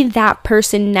be that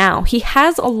person now. He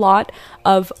has a lot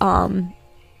of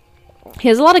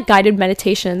guided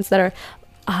meditations that are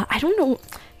I don't know,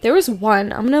 there was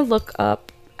one I'm gonna look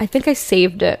up, I think I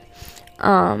saved it.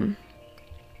 There's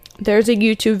a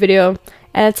YouTube video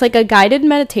and it's like a guided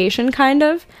meditation kind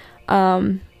of,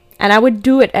 and I would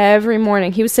do it every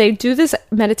morning. He would say, do this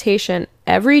meditation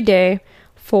every day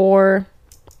for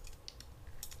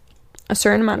a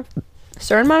certain amount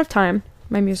of time.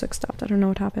 My music stopped. I don't know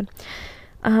what happened.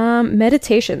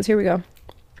 Meditations. Here we go.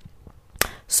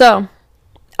 So,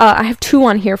 I have 2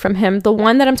 on here from him. The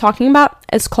one that I'm talking about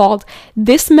is called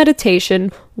 "This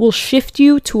Meditation Will Shift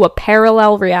You to a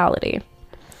Parallel Reality."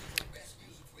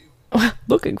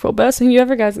 Looking for best. And you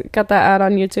ever guys got that ad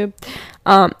on YouTube?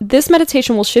 This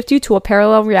meditation will shift you to a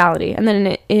parallel reality. And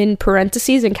then in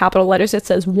parentheses, in capital letters, it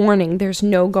says, "Warning, there's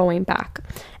no going back."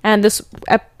 And this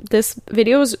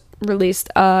video was released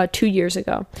 2 years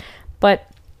ago, but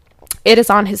it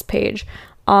is on his page.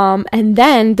 And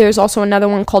then there's also another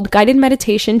one called "Guided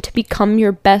Meditation to Become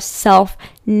Your Best Self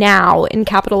Now." In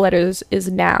capital letters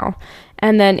is now.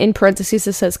 And then in parentheses,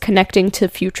 it says connecting to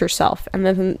future self. And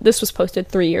then this was posted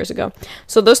 3 years ago.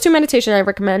 So those 2 meditations I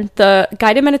recommend. The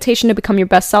guided meditation to become your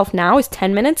best self now is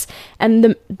 10 minutes.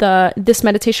 And this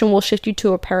meditation will shift you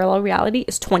to a parallel reality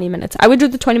is 20 minutes. I would do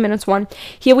the 20 minutes one.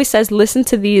 He always says, listen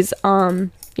to these,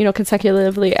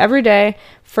 consecutively every day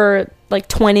for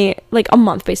like a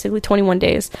month, basically 21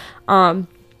 days. And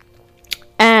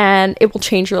it will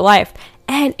change your life.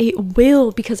 And it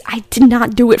will, because I did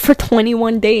not do it for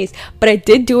 21 days, but I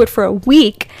did do it for a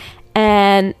week,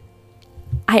 and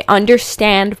I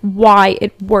understand why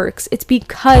it works. It's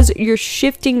because you're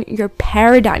shifting your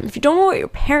paradigm. If you don't know what your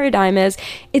paradigm is,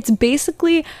 it's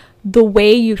basically the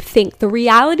way you think. The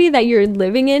reality that you're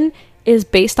living in is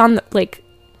based on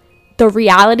the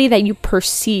reality that you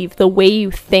perceive, the way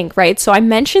you think, right? So I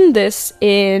mentioned this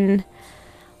in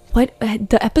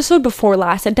the episode before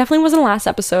last. It definitely wasn't the last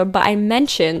episode, but I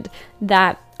mentioned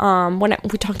that when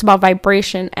we talked about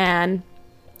vibration and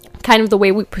kind of the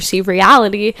way we perceive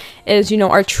reality is,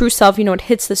 our true self, it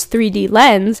hits this 3D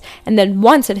lens, and then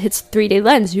once it hits 3D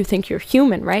lens, you think you're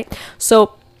human, right?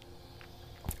 So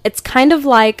it's kind of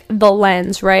like the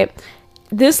lens, right?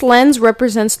 This lens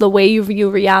represents the way you view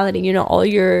reality, all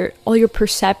your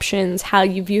perceptions, how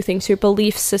you view things, your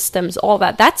belief systems, all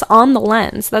that. That's on the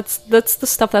lens. That's the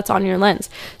stuff that's on your lens.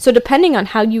 So depending on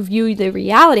how you view the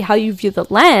reality, how you view the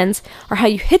lens, or how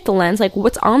you hit the lens, like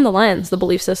what's on the lens, the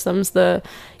belief systems, the,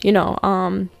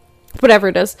 whatever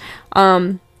it is,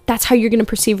 that's how you're going to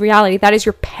perceive reality. That is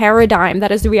your paradigm.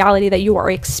 That is the reality that you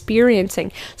are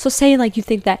experiencing. So say you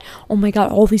think that, oh my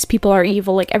God, all these people are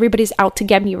evil, everybody's out to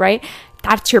get me, right?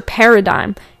 That's your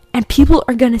paradigm. And people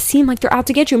are going to seem like they're out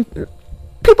to get you.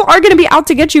 People are going to be out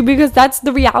to get you because that's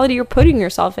the reality you're putting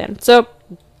yourself in. So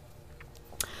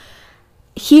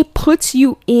he puts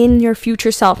you in your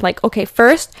future self. Okay,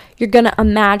 first, you're going to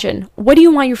imagine, what do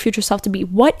you want your future self to be?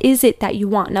 What is it that you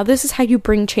want? Now, this is how you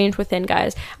bring change within,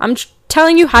 guys. I'm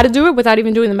telling you how to do it without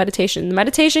even doing the meditation. The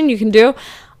meditation you can do,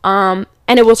 and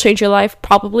it will change your life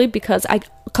probably, because I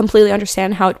completely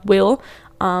understand how it will.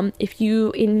 If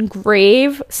you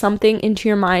engrave something into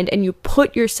your mind and you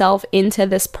put yourself into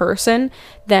this person,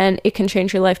 then it can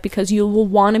change your life, because you will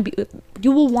want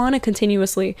to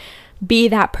continuously be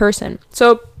that person.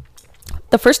 So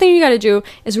the first thing you got to do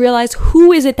is realize,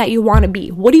 who is it that you want to be?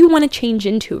 What do you want to change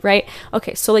into, right?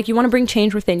 Okay, so you want to bring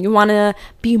change within. You want to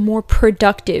be more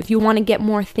productive. You want to get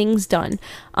more things done.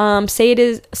 Say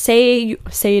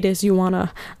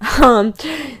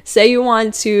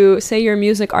you're a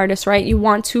music artist, right? You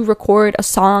want to record a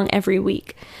song every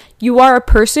week. You are a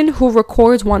person who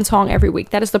records one song every week.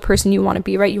 That is the person you want to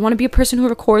be, right? You want to be a person who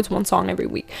records one song every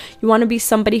week. You want to be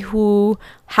somebody who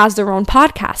has their own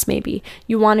podcast, maybe.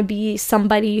 You want to be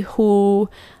somebody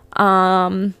who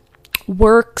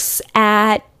works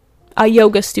at a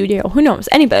yoga studio. Who knows?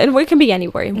 Anybody. It can be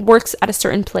anywhere. It works at a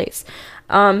certain place.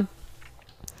 Whatever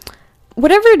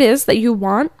it is that you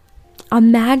want,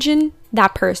 imagine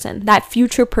that person, that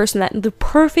future person, that the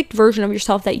perfect version of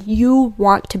yourself that you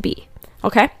want to be.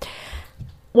 Okay?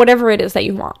 Whatever it is that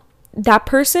you want. That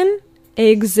person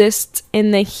exists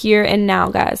in the here and now,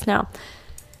 guys. Now,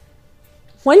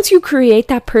 once you create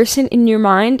that person in your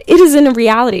mind, it is in a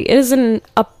reality. It is in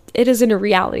a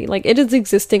reality. It is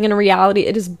existing in a reality.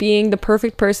 It is being the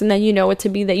perfect person that you know it to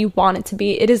be, that you want it to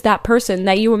be. It is that person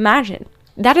that you imagine.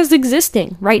 That is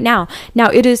existing right now. Now,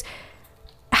 it is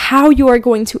how you are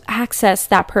going to access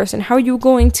that person, how are you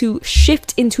going to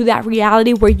shift into that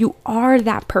reality where you are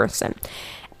that person.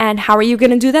 And how are you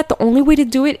going to do that? The only way to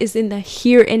do it is in the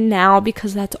here and now,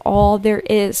 because that's all there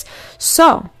is.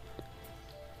 So,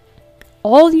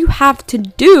 all you have to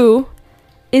do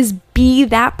is be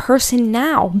that person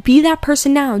now. Be that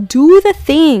person now. Do the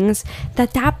things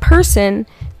that person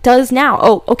does now.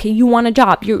 Oh, okay, you want a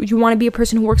job. You want to be a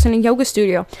person who works in a yoga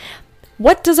studio.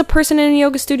 What does a person in a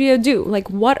yoga studio do?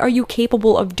 What are you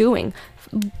capable of doing?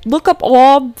 Look up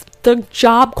all the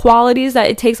job qualities that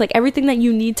it takes, everything that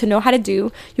you need to know how to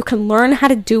do. You can learn how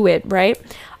to do it, right?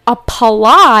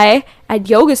 Apply at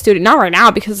yoga studio. Not right now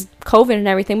because COVID and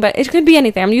everything, but it could be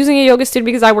anything. I'm using a yoga studio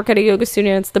because I work at a yoga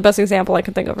studio. It's the best example I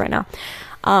can think of right now.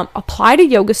 Apply to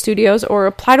yoga studios or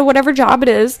apply to whatever job it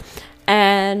is,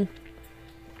 and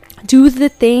do the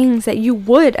things that you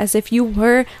would as if you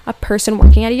were a person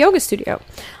working at a yoga studio,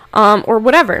 or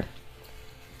whatever.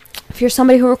 If you're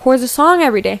somebody who records a song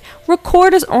every day,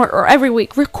 or every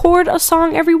week, record a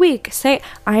song every week. Say,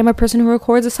 I am a person who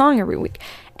records a song every week.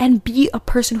 And be a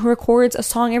person who records a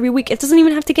song every week. It doesn't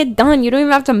even have to get done. You don't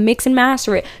even have to mix and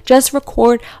master it. Just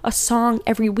record a song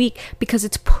every week, because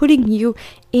it's putting you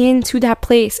into that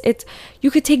place.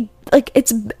 You could take like,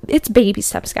 it's baby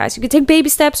steps, guys. You can take baby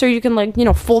steps, or you can, like, you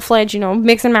know, full-fledged, you know,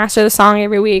 mix and master the song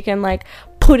every week and, like,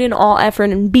 put in all effort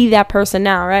and be that person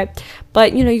now, right?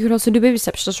 But, you know, you could also do baby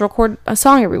steps. Just record a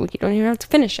song every week. You don't even have to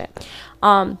finish it.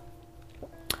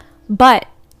 But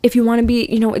if you want to be,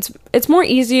 you know, it's more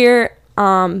easier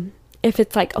if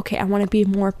it's like, okay, I want to be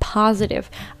more positive.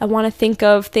 I want to think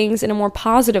of things in a more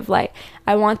positive light.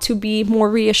 I want to be more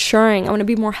reassuring. I want to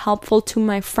be more helpful to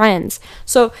my friends.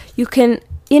 So you can,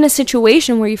 in a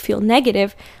situation where you feel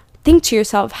negative, think to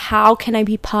yourself, how can I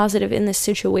be positive in this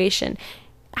situation?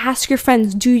 Ask your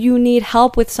friends, do you need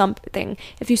help with something?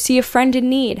 If you see a friend in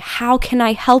need, how can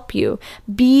I help you?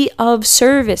 Be of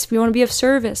service. If you want to be of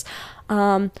service,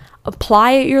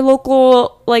 apply at your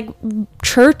local, like,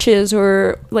 churches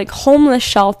or, like, homeless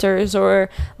shelters, or,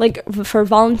 like, for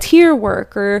volunteer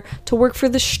work, or to work for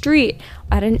the street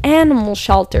at an animal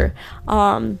shelter.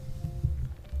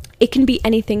 It can be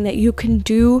anything that you can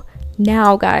do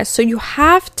now, guys. So you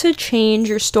have to change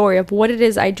your story of what it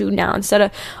is I do now, instead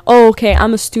of, oh, okay,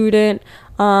 I'm a student,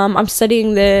 I'm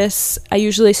studying this, I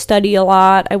usually study a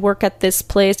lot, I work at this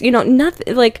place, you know,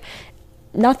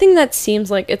 nothing that seems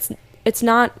like it's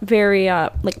not very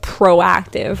like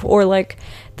proactive, or like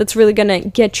that's really gonna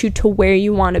get you to where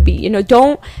you want to be. You know,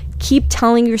 don't keep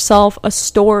telling yourself a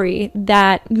story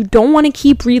that you don't want to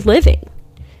keep reliving.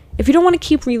 If you don't want to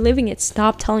keep reliving it,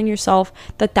 stop telling yourself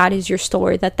that that is your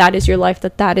story, that that is your life,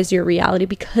 that that is your reality,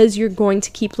 because you're going to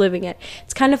keep living it.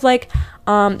 It's kind of like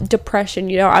depression.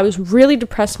 You know, I was really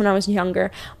depressed when I was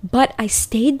younger, but I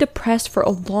stayed depressed for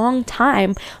a long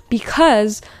time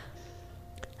because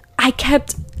I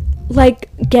kept, like,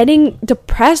 getting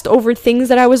depressed over things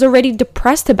that I was already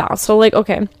depressed about. So, like,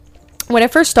 okay, when I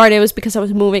first started, it was because I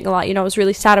was moving a lot. You know, I was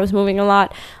really sad. I was moving a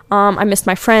lot. I missed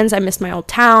my friends. I missed my old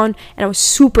town. And I was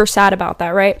super sad about that,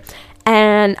 right?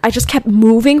 And I just kept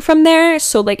moving from there.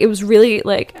 So, like, it was really,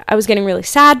 like, I was getting really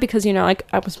sad because, you know, like,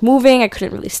 I was moving. I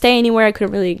couldn't really stay anywhere. I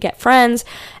couldn't really get friends.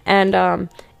 And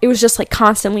it was just, like,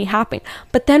 constantly happening.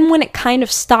 But then when it kind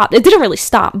of stopped, it didn't really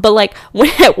stop, but, like,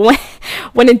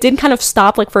 when it did kind of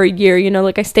stop, like, for a year, you know,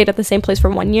 like, I stayed at the same place for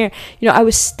 1 year, you know, I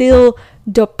was still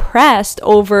depressed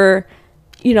over,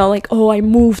 you know, like, oh, I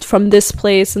moved from this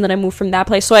place and then I moved from that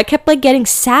place. So I kept, like, getting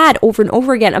sad over and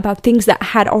over again about things that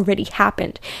had already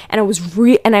happened. And I was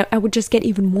I would just get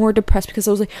even more depressed because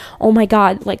I was like, oh my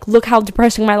God, like, look how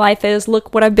depressing my life is.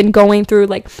 Look what I've been going through.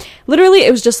 Like, literally, it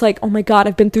was just like, oh my God,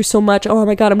 I've been through so much. Oh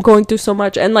my God, I'm going through so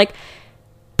much. And, like,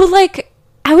 but, like,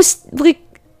 I was, like,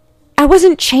 I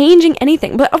wasn't changing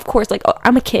anything. But of course, like,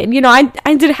 I'm a kid, you know, I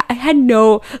had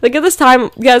no, like, at this time,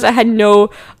 guys, I had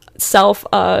no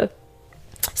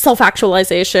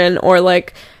self-actualization, or,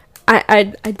 like,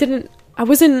 I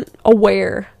wasn't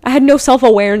aware. I had no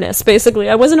self-awareness, basically.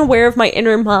 I wasn't aware of my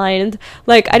inner mind.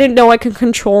 Like, I didn't know I could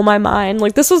control my mind.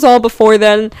 Like, this was all before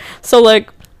then. So, like,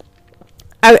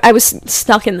 I was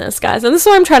stuck in this, guys. And this is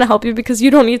why I'm trying to help you, because you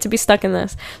don't need to be stuck in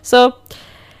this. So,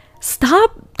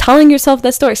 stop telling yourself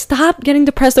that story. Stop getting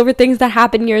depressed over things that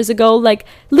happened years ago. Like,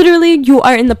 literally, you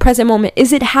are in the present moment.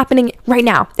 Is it happening right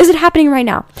now? Is it happening right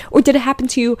now? Or did it happen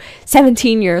to you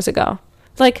 17 years ago?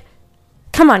 Like,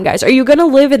 come on, guys. Are you gonna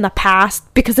live in the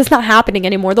past? Because it's not happening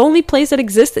anymore. The only place that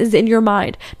exists is in your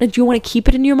mind. Now, do you want to keep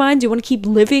it in your mind? Do you want to keep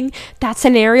living that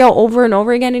scenario over and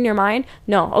over again in your mind?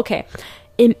 No. Okay.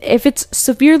 If it's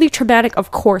severely traumatic,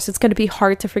 of course, it's going to be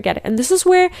hard to forget it. And this is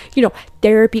where, you know,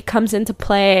 therapy comes into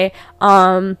play,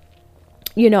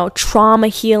 you know, trauma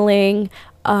healing,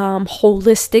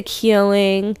 holistic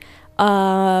healing,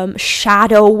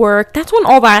 shadow work. That's when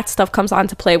all that stuff comes on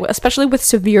to play, especially with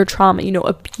severe trauma, you know,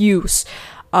 abuse,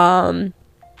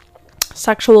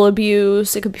 sexual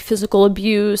abuse, it could be physical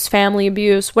abuse, family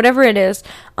abuse, whatever it is,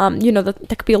 you know, that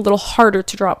could be a little harder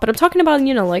to drop. But I'm talking about,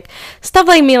 you know, like, stuff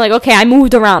like me, like, okay, I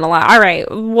moved around a lot, all right,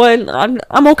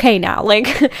 I'm okay now, like,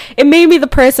 it made me the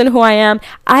person who I am.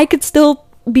 I could still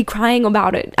be crying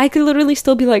about it. I could literally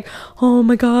still be like, oh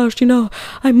my gosh, you know,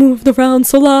 I moved around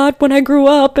so lot when I grew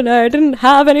up, and I didn't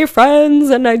have any friends,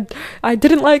 and I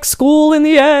didn't like school in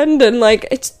the end, and, like,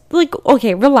 it's like,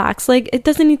 okay, relax, like, it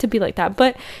doesn't need to be like that.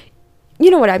 But you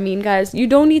know what I mean, guys. You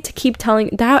don't need to keep telling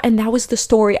that. And that was the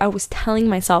story I was telling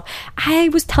myself. I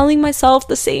was telling myself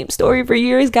the same story for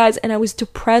years, guys. And I was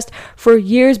depressed for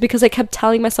years because I kept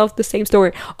telling myself the same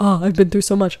story. Oh, I've been through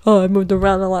so much. Oh, I moved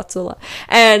around a lot, so a lot.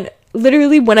 And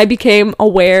literally, when I became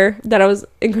aware that I was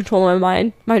in control of my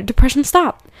mind, my depression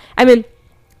stopped. I mean,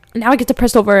 now I get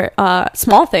depressed over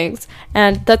small things.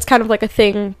 And that's kind of like a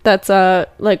thing that's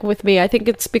like with me. I think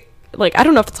it's like, I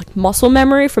don't know if it's like muscle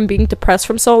memory from being depressed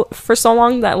for so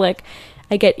long that, like,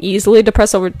 I get easily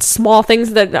depressed over small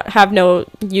things that have no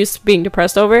use being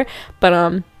depressed over.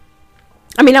 But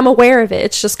I mean, I'm aware of it.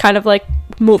 It's just kind of like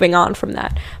moving on from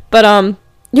that. But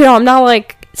you know, I'm not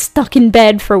like stuck in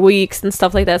bed for weeks and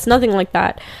stuff like that. It's nothing like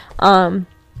that.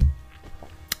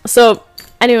 So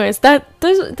anyways, that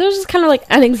there's just kind of like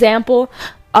an example.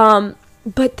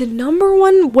 But the number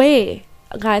one way,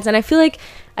 guys, and I feel like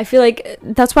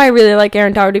that's why I really like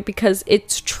Aaron Doherty, because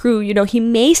it's true. You know, he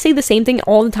may say the same thing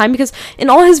all the time, because in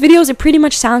all his videos it pretty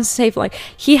much sounds safe. Like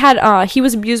he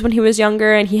was abused when he was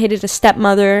younger, and he hated his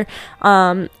stepmother,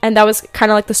 and that was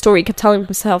kind of like the story. He kept telling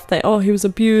himself that, oh, he was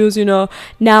abused, you know,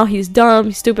 now he's dumb,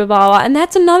 he's stupid, blah, blah. And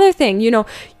that's another thing, you know,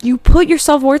 you put your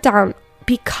self-worth down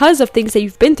because of things that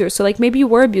you've been through. So like, maybe you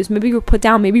were abused, maybe you were put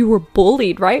down, maybe you were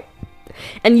bullied, right?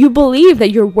 And you believe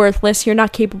that you're worthless, you're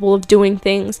not capable of doing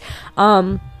things,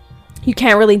 you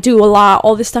can't really do a lot,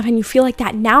 all this stuff, and you feel like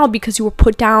that now because you were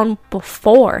put down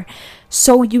before.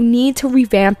 So you need to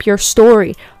revamp your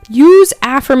story. Use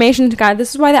affirmations, guys.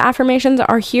 This is why the affirmations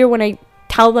are here when I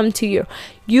tell them to you.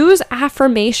 Use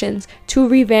affirmations to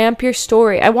revamp your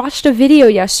story. I watched a video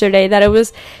yesterday that it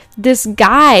was this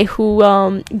guy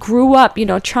who grew up, you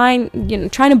know, trying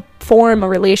to form a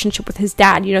relationship with his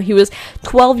dad. You know, he was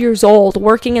 12 years old,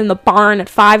 working in the barn at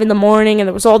 5 a.m, and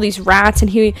there was all these rats,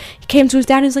 and he came to his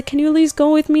dad and he's like, can you at least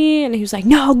go with me? And he was like,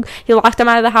 no. He locked him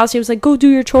out of the house. He was like, go do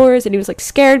your chores. And he was like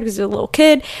scared because he was a little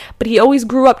kid, but he always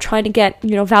grew up trying to get,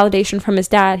 you know, validation from his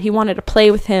dad. He wanted to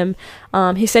play with him.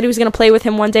 He said he was going to play with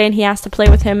him one day, and he asked to play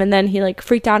with him, and then he like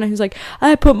freaked out, and he was like,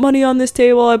 I put money on this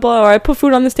table, I put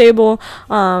food on this table,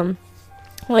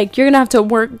 like, you're gonna have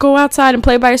to go outside and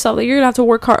play by yourself, like, you're gonna have to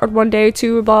work hard one day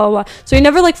too, blah, blah, blah. So he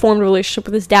never like formed a relationship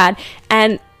with his dad,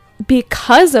 and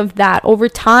because of that, over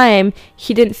time,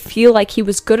 he didn't feel like he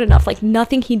was good enough. Like,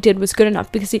 nothing he did was good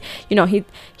enough, because he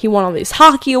won all these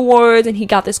hockey awards, and he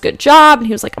got this good job, and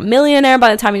he was like a millionaire by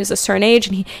the time he was a certain age,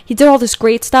 and he did all this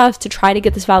great stuff to try to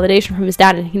get this validation from his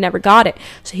dad, and he never got it.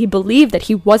 So he believed that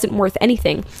he wasn't worth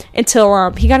anything until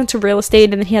he got into real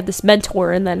estate, and then he had this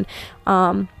mentor, and then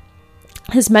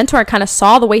his mentor kind of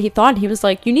saw the way he thought, and he was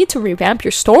like, you need to revamp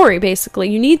your story. Basically,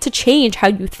 you need to change how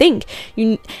you think.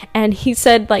 And he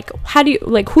said, like,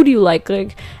 who do you like,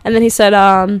 and then he said,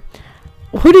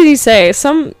 who did he say?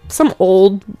 Some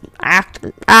old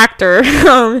actor.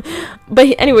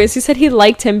 But anyways, he said he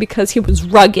liked him because he was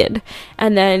rugged.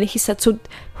 And then he said, so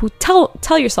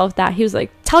tell yourself that. He was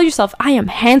like, tell yourself, I am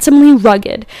handsomely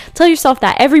rugged. Tell yourself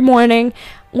that every morning,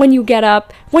 when you get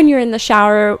up, when you're in the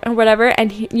shower or whatever.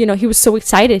 And he was so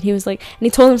excited. He was like, and he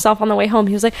told himself on the way home,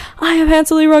 he was like, I am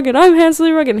handsomely rugged, I'm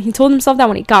handsomely rugged. And he told himself that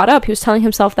when he got up. He was telling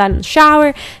himself that in the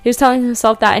shower. He was telling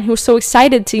himself that, and he was so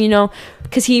excited to,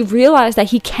 because he realized that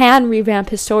he can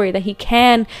revamp his story, that he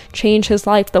can change his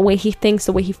life, the way he thinks,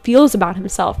 the way he feels about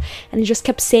himself. And he just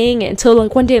kept saying it until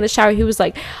like one day in the shower, he was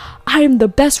like, I am the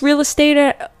best real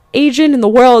estate agent in the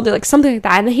world, or like something like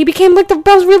that, and then he became like the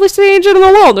best real estate agent in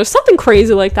the world, or something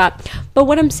crazy like that. But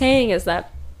what I'm saying is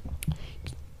that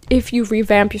if you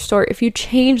revamp your story, if you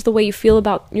change the way you feel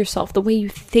about yourself, the way you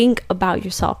think about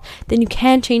yourself, then you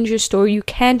can change your story. You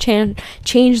can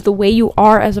change the way you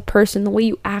are as a person, the way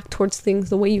you act towards things,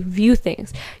 the way you view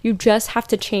things. You just have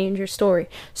to change your story.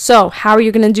 So how are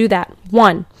you going to do that?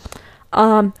 1,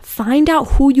 find out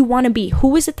who you want to be.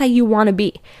 Who is it that you want to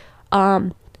be?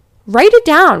 Write it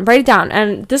down.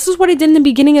 And this is what I did in the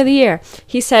beginning of the year.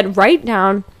 He said, write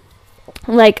down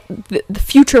like the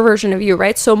future version of you,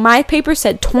 right? So my paper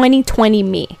said 2020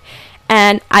 me.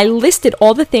 And I listed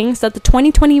all the things that the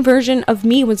 2020 version of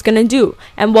me was going to do.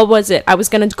 And what was it? I was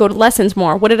going to go to lessons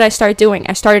more. What did I start doing?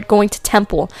 I started going to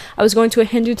temple. I was going to a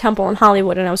Hindu temple in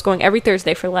Hollywood, and I was going every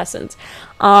Thursday for lessons.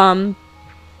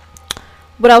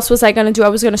 What else was I going to do? I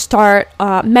was going to start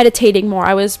meditating more.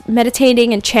 I was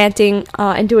meditating and chanting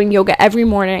and doing yoga every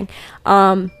morning.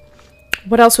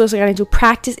 What else was I going to do?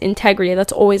 Practice integrity.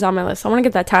 That's always on my list. I want to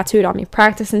get that tattooed on me.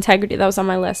 Practice integrity. That was on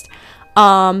my list.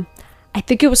 I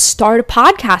think it was start a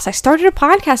podcast. I started a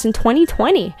podcast in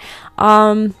 2020.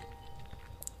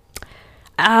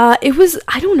 It was,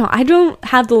 I don't know. I don't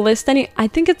have the list I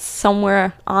think it's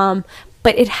somewhere.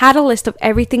 But it had a list of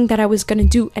everything that I was going to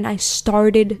do, and I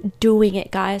started doing it,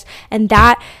 guys. And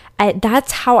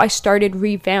that's how I started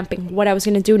revamping what I was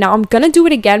going to do. Now, I'm going to do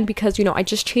it again because, I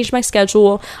just changed my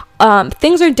schedule.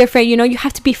 Things are different, you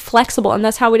have to be flexible, and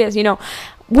that's how it is,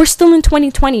 We're still in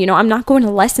 2020, I'm not going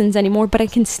to lessons anymore, but I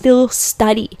can still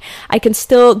study. I can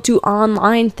still do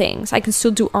online things. I can still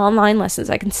do online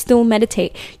lessons. I can still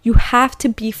meditate. You have to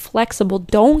be flexible.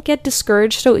 Don't get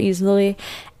discouraged so easily,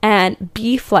 and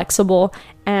be flexible.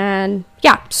 And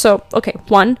yeah, so, okay,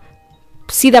 1,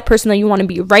 see that person that you want to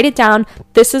be. Write it down.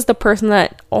 This is the person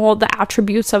that, all the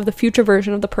attributes of the future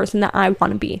version of the person that I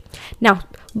want to be. Now,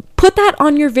 Put that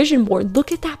on your vision board.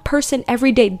 Look at that person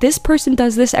every day. This person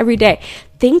does this every day.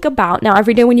 Think about, now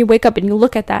every day when you wake up and you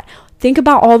look at that, think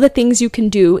about all the things you can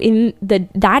do in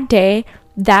that day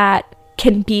that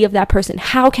can be of that person.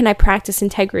 How can I practice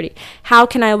integrity? How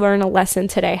can I learn a lesson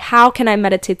today? How can I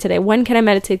meditate today? When can I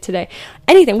meditate today?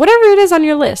 Anything, whatever it is on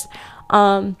your list.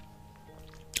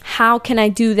 How can I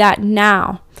do that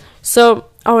now? So,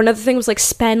 another thing was like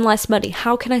spend less money.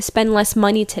 How can I spend less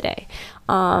money today?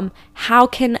 How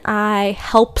can I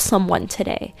help someone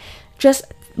today? Just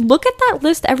look at that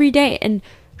list every day and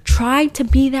try to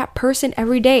be that person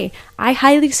every day. I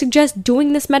highly suggest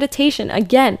doing this meditation.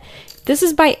 Again, this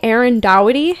is by Aaron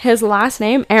Doughty. His last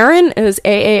name, Aaron, is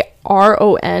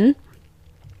Aaron.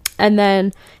 And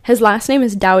then his last name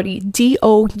is Doughty,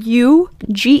 Doughty.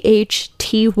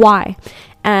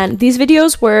 And these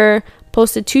videos were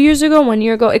posted 2 years ago, 1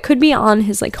 year ago. It could be on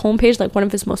his like homepage, like one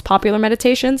of his most popular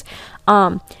meditations.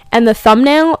 And the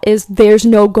thumbnail is "There's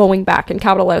no going back" in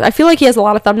capital letters. I feel like he has a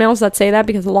lot of thumbnails that say that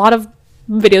because a lot of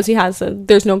videos he has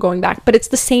 "There's no going back," but it's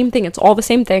the same thing. It's all the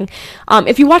same thing.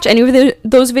 If you watch any of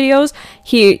those videos,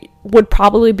 he would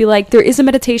probably be like, there is a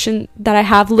meditation that I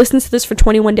have, listen to this for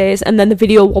 21 days and then the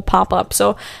video will pop up.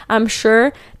 So I'm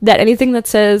sure that anything that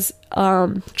says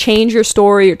change your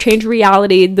story or change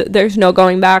reality, there's no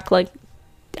going back, like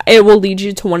it will lead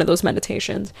you to one of those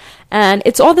meditations. And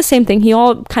it's all the same thing. He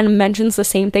all kind of mentions the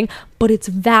same thing, but it's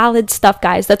valid stuff,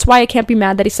 guys. That's why I can't be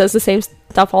mad that he says the same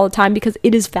stuff all the time, because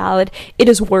it is valid.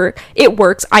 It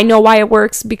works. I know why it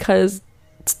works, because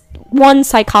 1,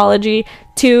 psychology,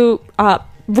 2,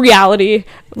 reality.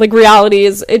 Like reality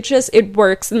is, it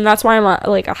works, and that's why I'm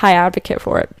a high advocate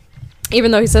for it.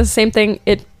 Even though he says the same thing,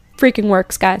 it freaking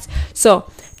works, guys. So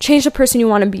change the person you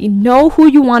want to be. Know who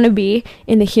you want to be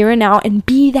in the here and now, and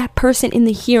be that person in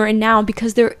the here and now,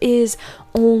 because there is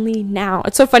only now.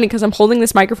 It's so funny because I'm holding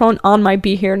this microphone on my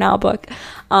Be Here Now book.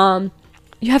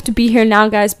 You have to be here now,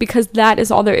 guys, because that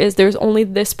is all there is. There's only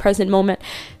this present moment.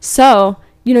 So,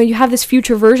 you have this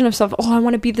future version of stuff. Oh, I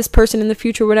want to be this person in the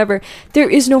future, whatever. There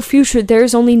is no future. There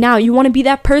is only now. You want to be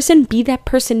that person? Be that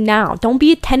person now. Don't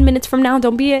be it 10 minutes from now.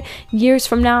 Don't be it years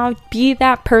from now. Be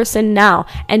that person now,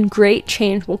 and great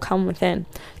change will come within.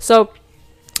 So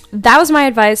that was my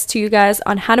advice to you guys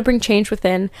on how to bring change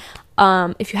within.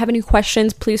 If you have any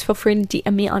questions, please feel free to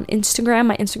DM me on Instagram.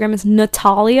 My Instagram is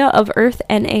Natalia of Earth,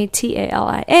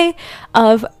 Natalia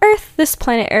of Earth, this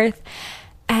planet Earth.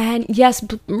 And yes,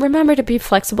 remember to be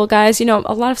flexible, guys. A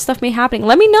lot of stuff may happen.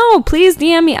 Let me know. Please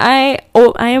DM me.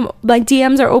 my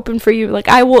DMs are open for you. Like,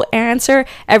 I will answer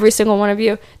every single one of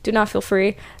you. Feel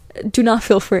free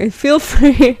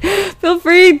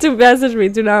to message me.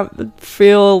 Do not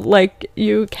feel like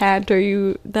you can't,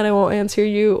 or that I won't answer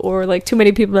you, or like too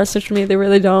many people message me. They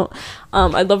really don't.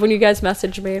 I love when you guys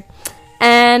message me.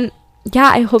 And yeah,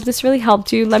 I hope this really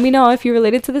helped you. Let me know if you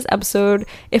related to this episode,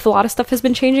 if a lot of stuff has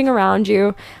been changing around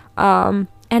you, and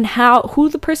who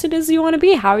the person is you want to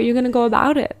be. How are you going to go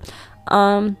about it?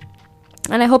 And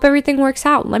I hope everything works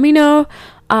out. Let me know.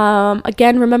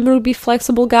 Again, remember to be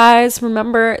flexible, guys.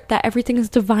 Remember that everything is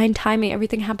divine timing.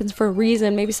 Everything happens for a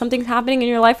reason. Maybe something's happening in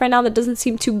your life right now that doesn't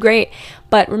seem too great,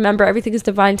 but remember, everything is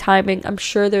divine timing. I'm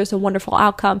sure there's a wonderful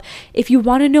outcome. If you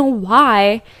want to know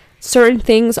why certain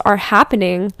things are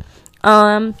happening,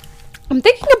 I'm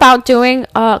thinking about doing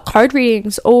card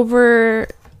readings over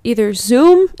either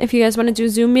Zoom, if you guys want to do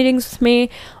Zoom meetings with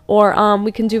me, or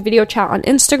we can do video chat on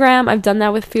Instagram. I've done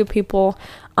that with a few people.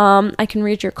 I can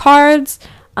read your cards.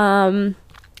 It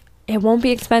won't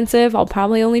be expensive. I'll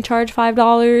probably only charge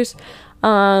 $5.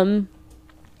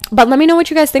 But let me know what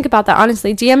you guys think about that.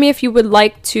 Honestly, DM me if you would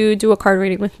like to do a card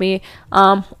reading with me,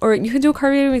 or you can do a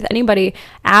card reading with anybody.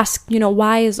 Ask,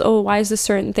 why is this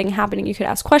certain thing happening? You could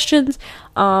ask questions,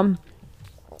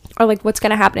 or like what's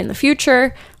going to happen in the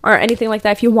future, or anything like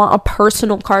that, if you want a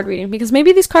personal card reading, because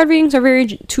maybe these card readings are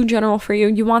too general for you.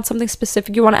 You want something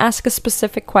specific. You want to ask a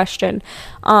specific question.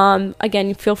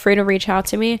 Again, feel free to reach out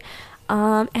to me.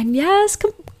 And yes,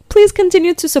 please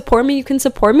continue to support me. You can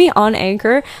support me on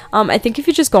Anchor. I think if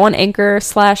you just go on Anchor /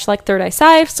 Third Eye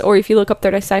Sipes, or if you look up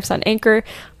Third Eye Sipes on Anchor,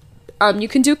 you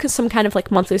can do some kind of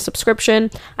like monthly subscription.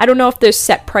 I don't know if there's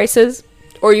set prices,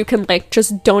 or you can like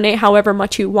just donate however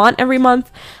much you want every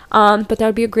month. But that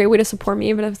would be a great way to support me,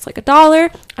 even if it's like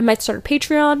 $1. I might start a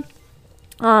Patreon.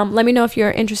 Let me know if you're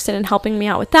interested in helping me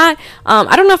out with that.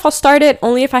 I don't know if I'll start it,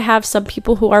 only if I have some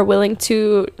people who are willing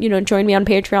to, join me on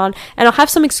Patreon. And I'll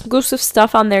have some exclusive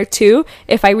stuff on there too,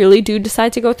 if I really do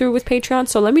decide to go through with Patreon.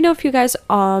 So let me know if you guys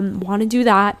want to do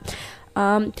that.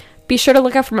 Be sure to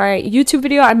look out for my YouTube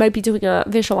video. I might be doing a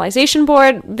visualization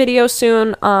board video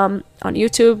soon on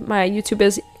YouTube. My YouTube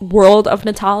is World of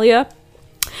Natalia.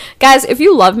 Guys, if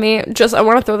you love me, I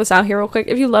want to throw this out here real quick.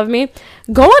 If you love me,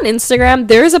 go on Instagram.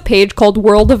 There is a page called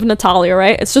World of Natalia,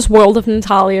 right? It's just World of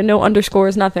Natalia, no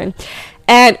underscores, nothing.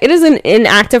 And it is an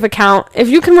inactive account. If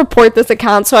you can report this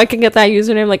account so I can get that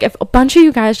username, like if a bunch of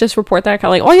you guys just report that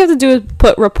account, like all you have to do is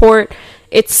put report,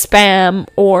 it's spam,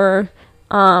 or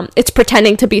it's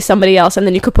pretending to be somebody else, and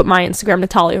then you could put my Instagram,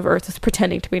 Natalia of Earth. It's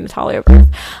pretending to be Natalia of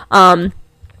Earth.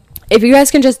 If you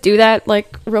guys can just do that,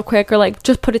 like, real quick, or, like,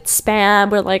 just put it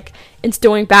spam, or, like, it's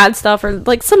doing bad stuff, or,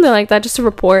 like, something like that, just to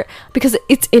report, because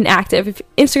it's inactive. If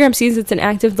Instagram sees it's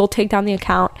inactive, they'll take down the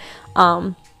account.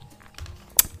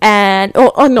 And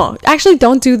no, actually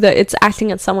don't do it's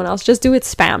acting as someone else. Just do it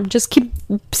spam. Just keep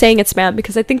saying it's spam,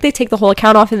 because I think they take the whole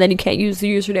account off and then you can't use the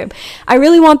username. I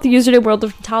really want the username World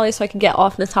of Natalia so I can get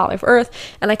off Natalia of Earth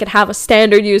and I can have a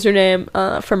standard username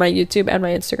for my YouTube and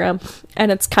my Instagram,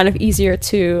 and it's kind of easier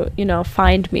to, you know,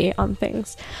 find me on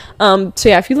things. So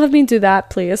yeah, if you love me, do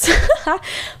that, please.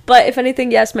 But if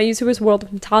anything, yes, my YouTube is World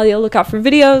of Natalia. Look out for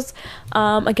videos.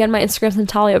 Again, my Instagram is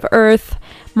Natalia of Earth.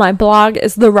 My blog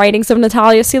is The Writings of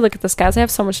Natalia. See, look at this, guys. I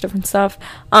have so much different stuff.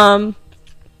 I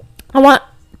want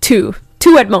two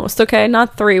at most, okay?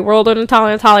 Not 3. World of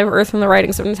Natalia, Natalia of Earth, and The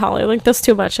Writings of Natalia. Like, that's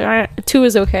too much. 2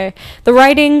 is okay. The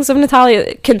Writings of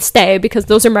Natalia can stay because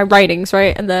those are my writings,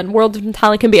 right? And then World of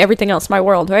Natalia can be everything else, my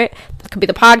world, right? It could be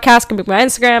the podcast, it could be my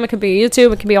Instagram, it could be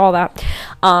YouTube, it could be all that.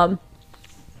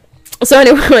 So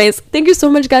anyways, thank you so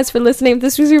much, guys, for listening. If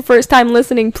this was your first time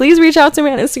listening, please reach out to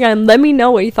me on Instagram and let me know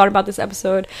what you thought about this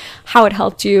episode, how it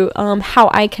helped you,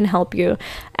 how I can help you.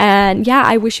 And yeah,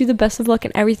 I wish you the best of luck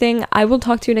in everything. I will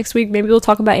talk to you next week. Maybe we'll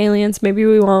talk about aliens. Maybe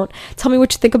we won't. Tell me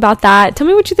what you think about that. Tell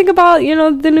me what you think about, you know,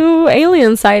 the new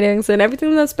alien sightings and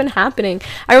everything that's been happening.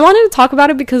 I wanted to talk about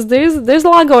it because there's a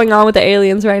lot going on with the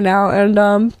aliens right now. And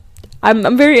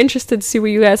I'm very interested to see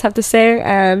what you guys have to say.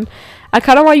 And I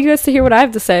kind of want you guys to hear what I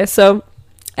have to say. So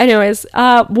anyways,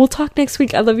 we'll talk next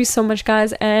week. I love you so much,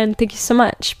 guys, and thank you so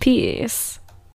much. Peace.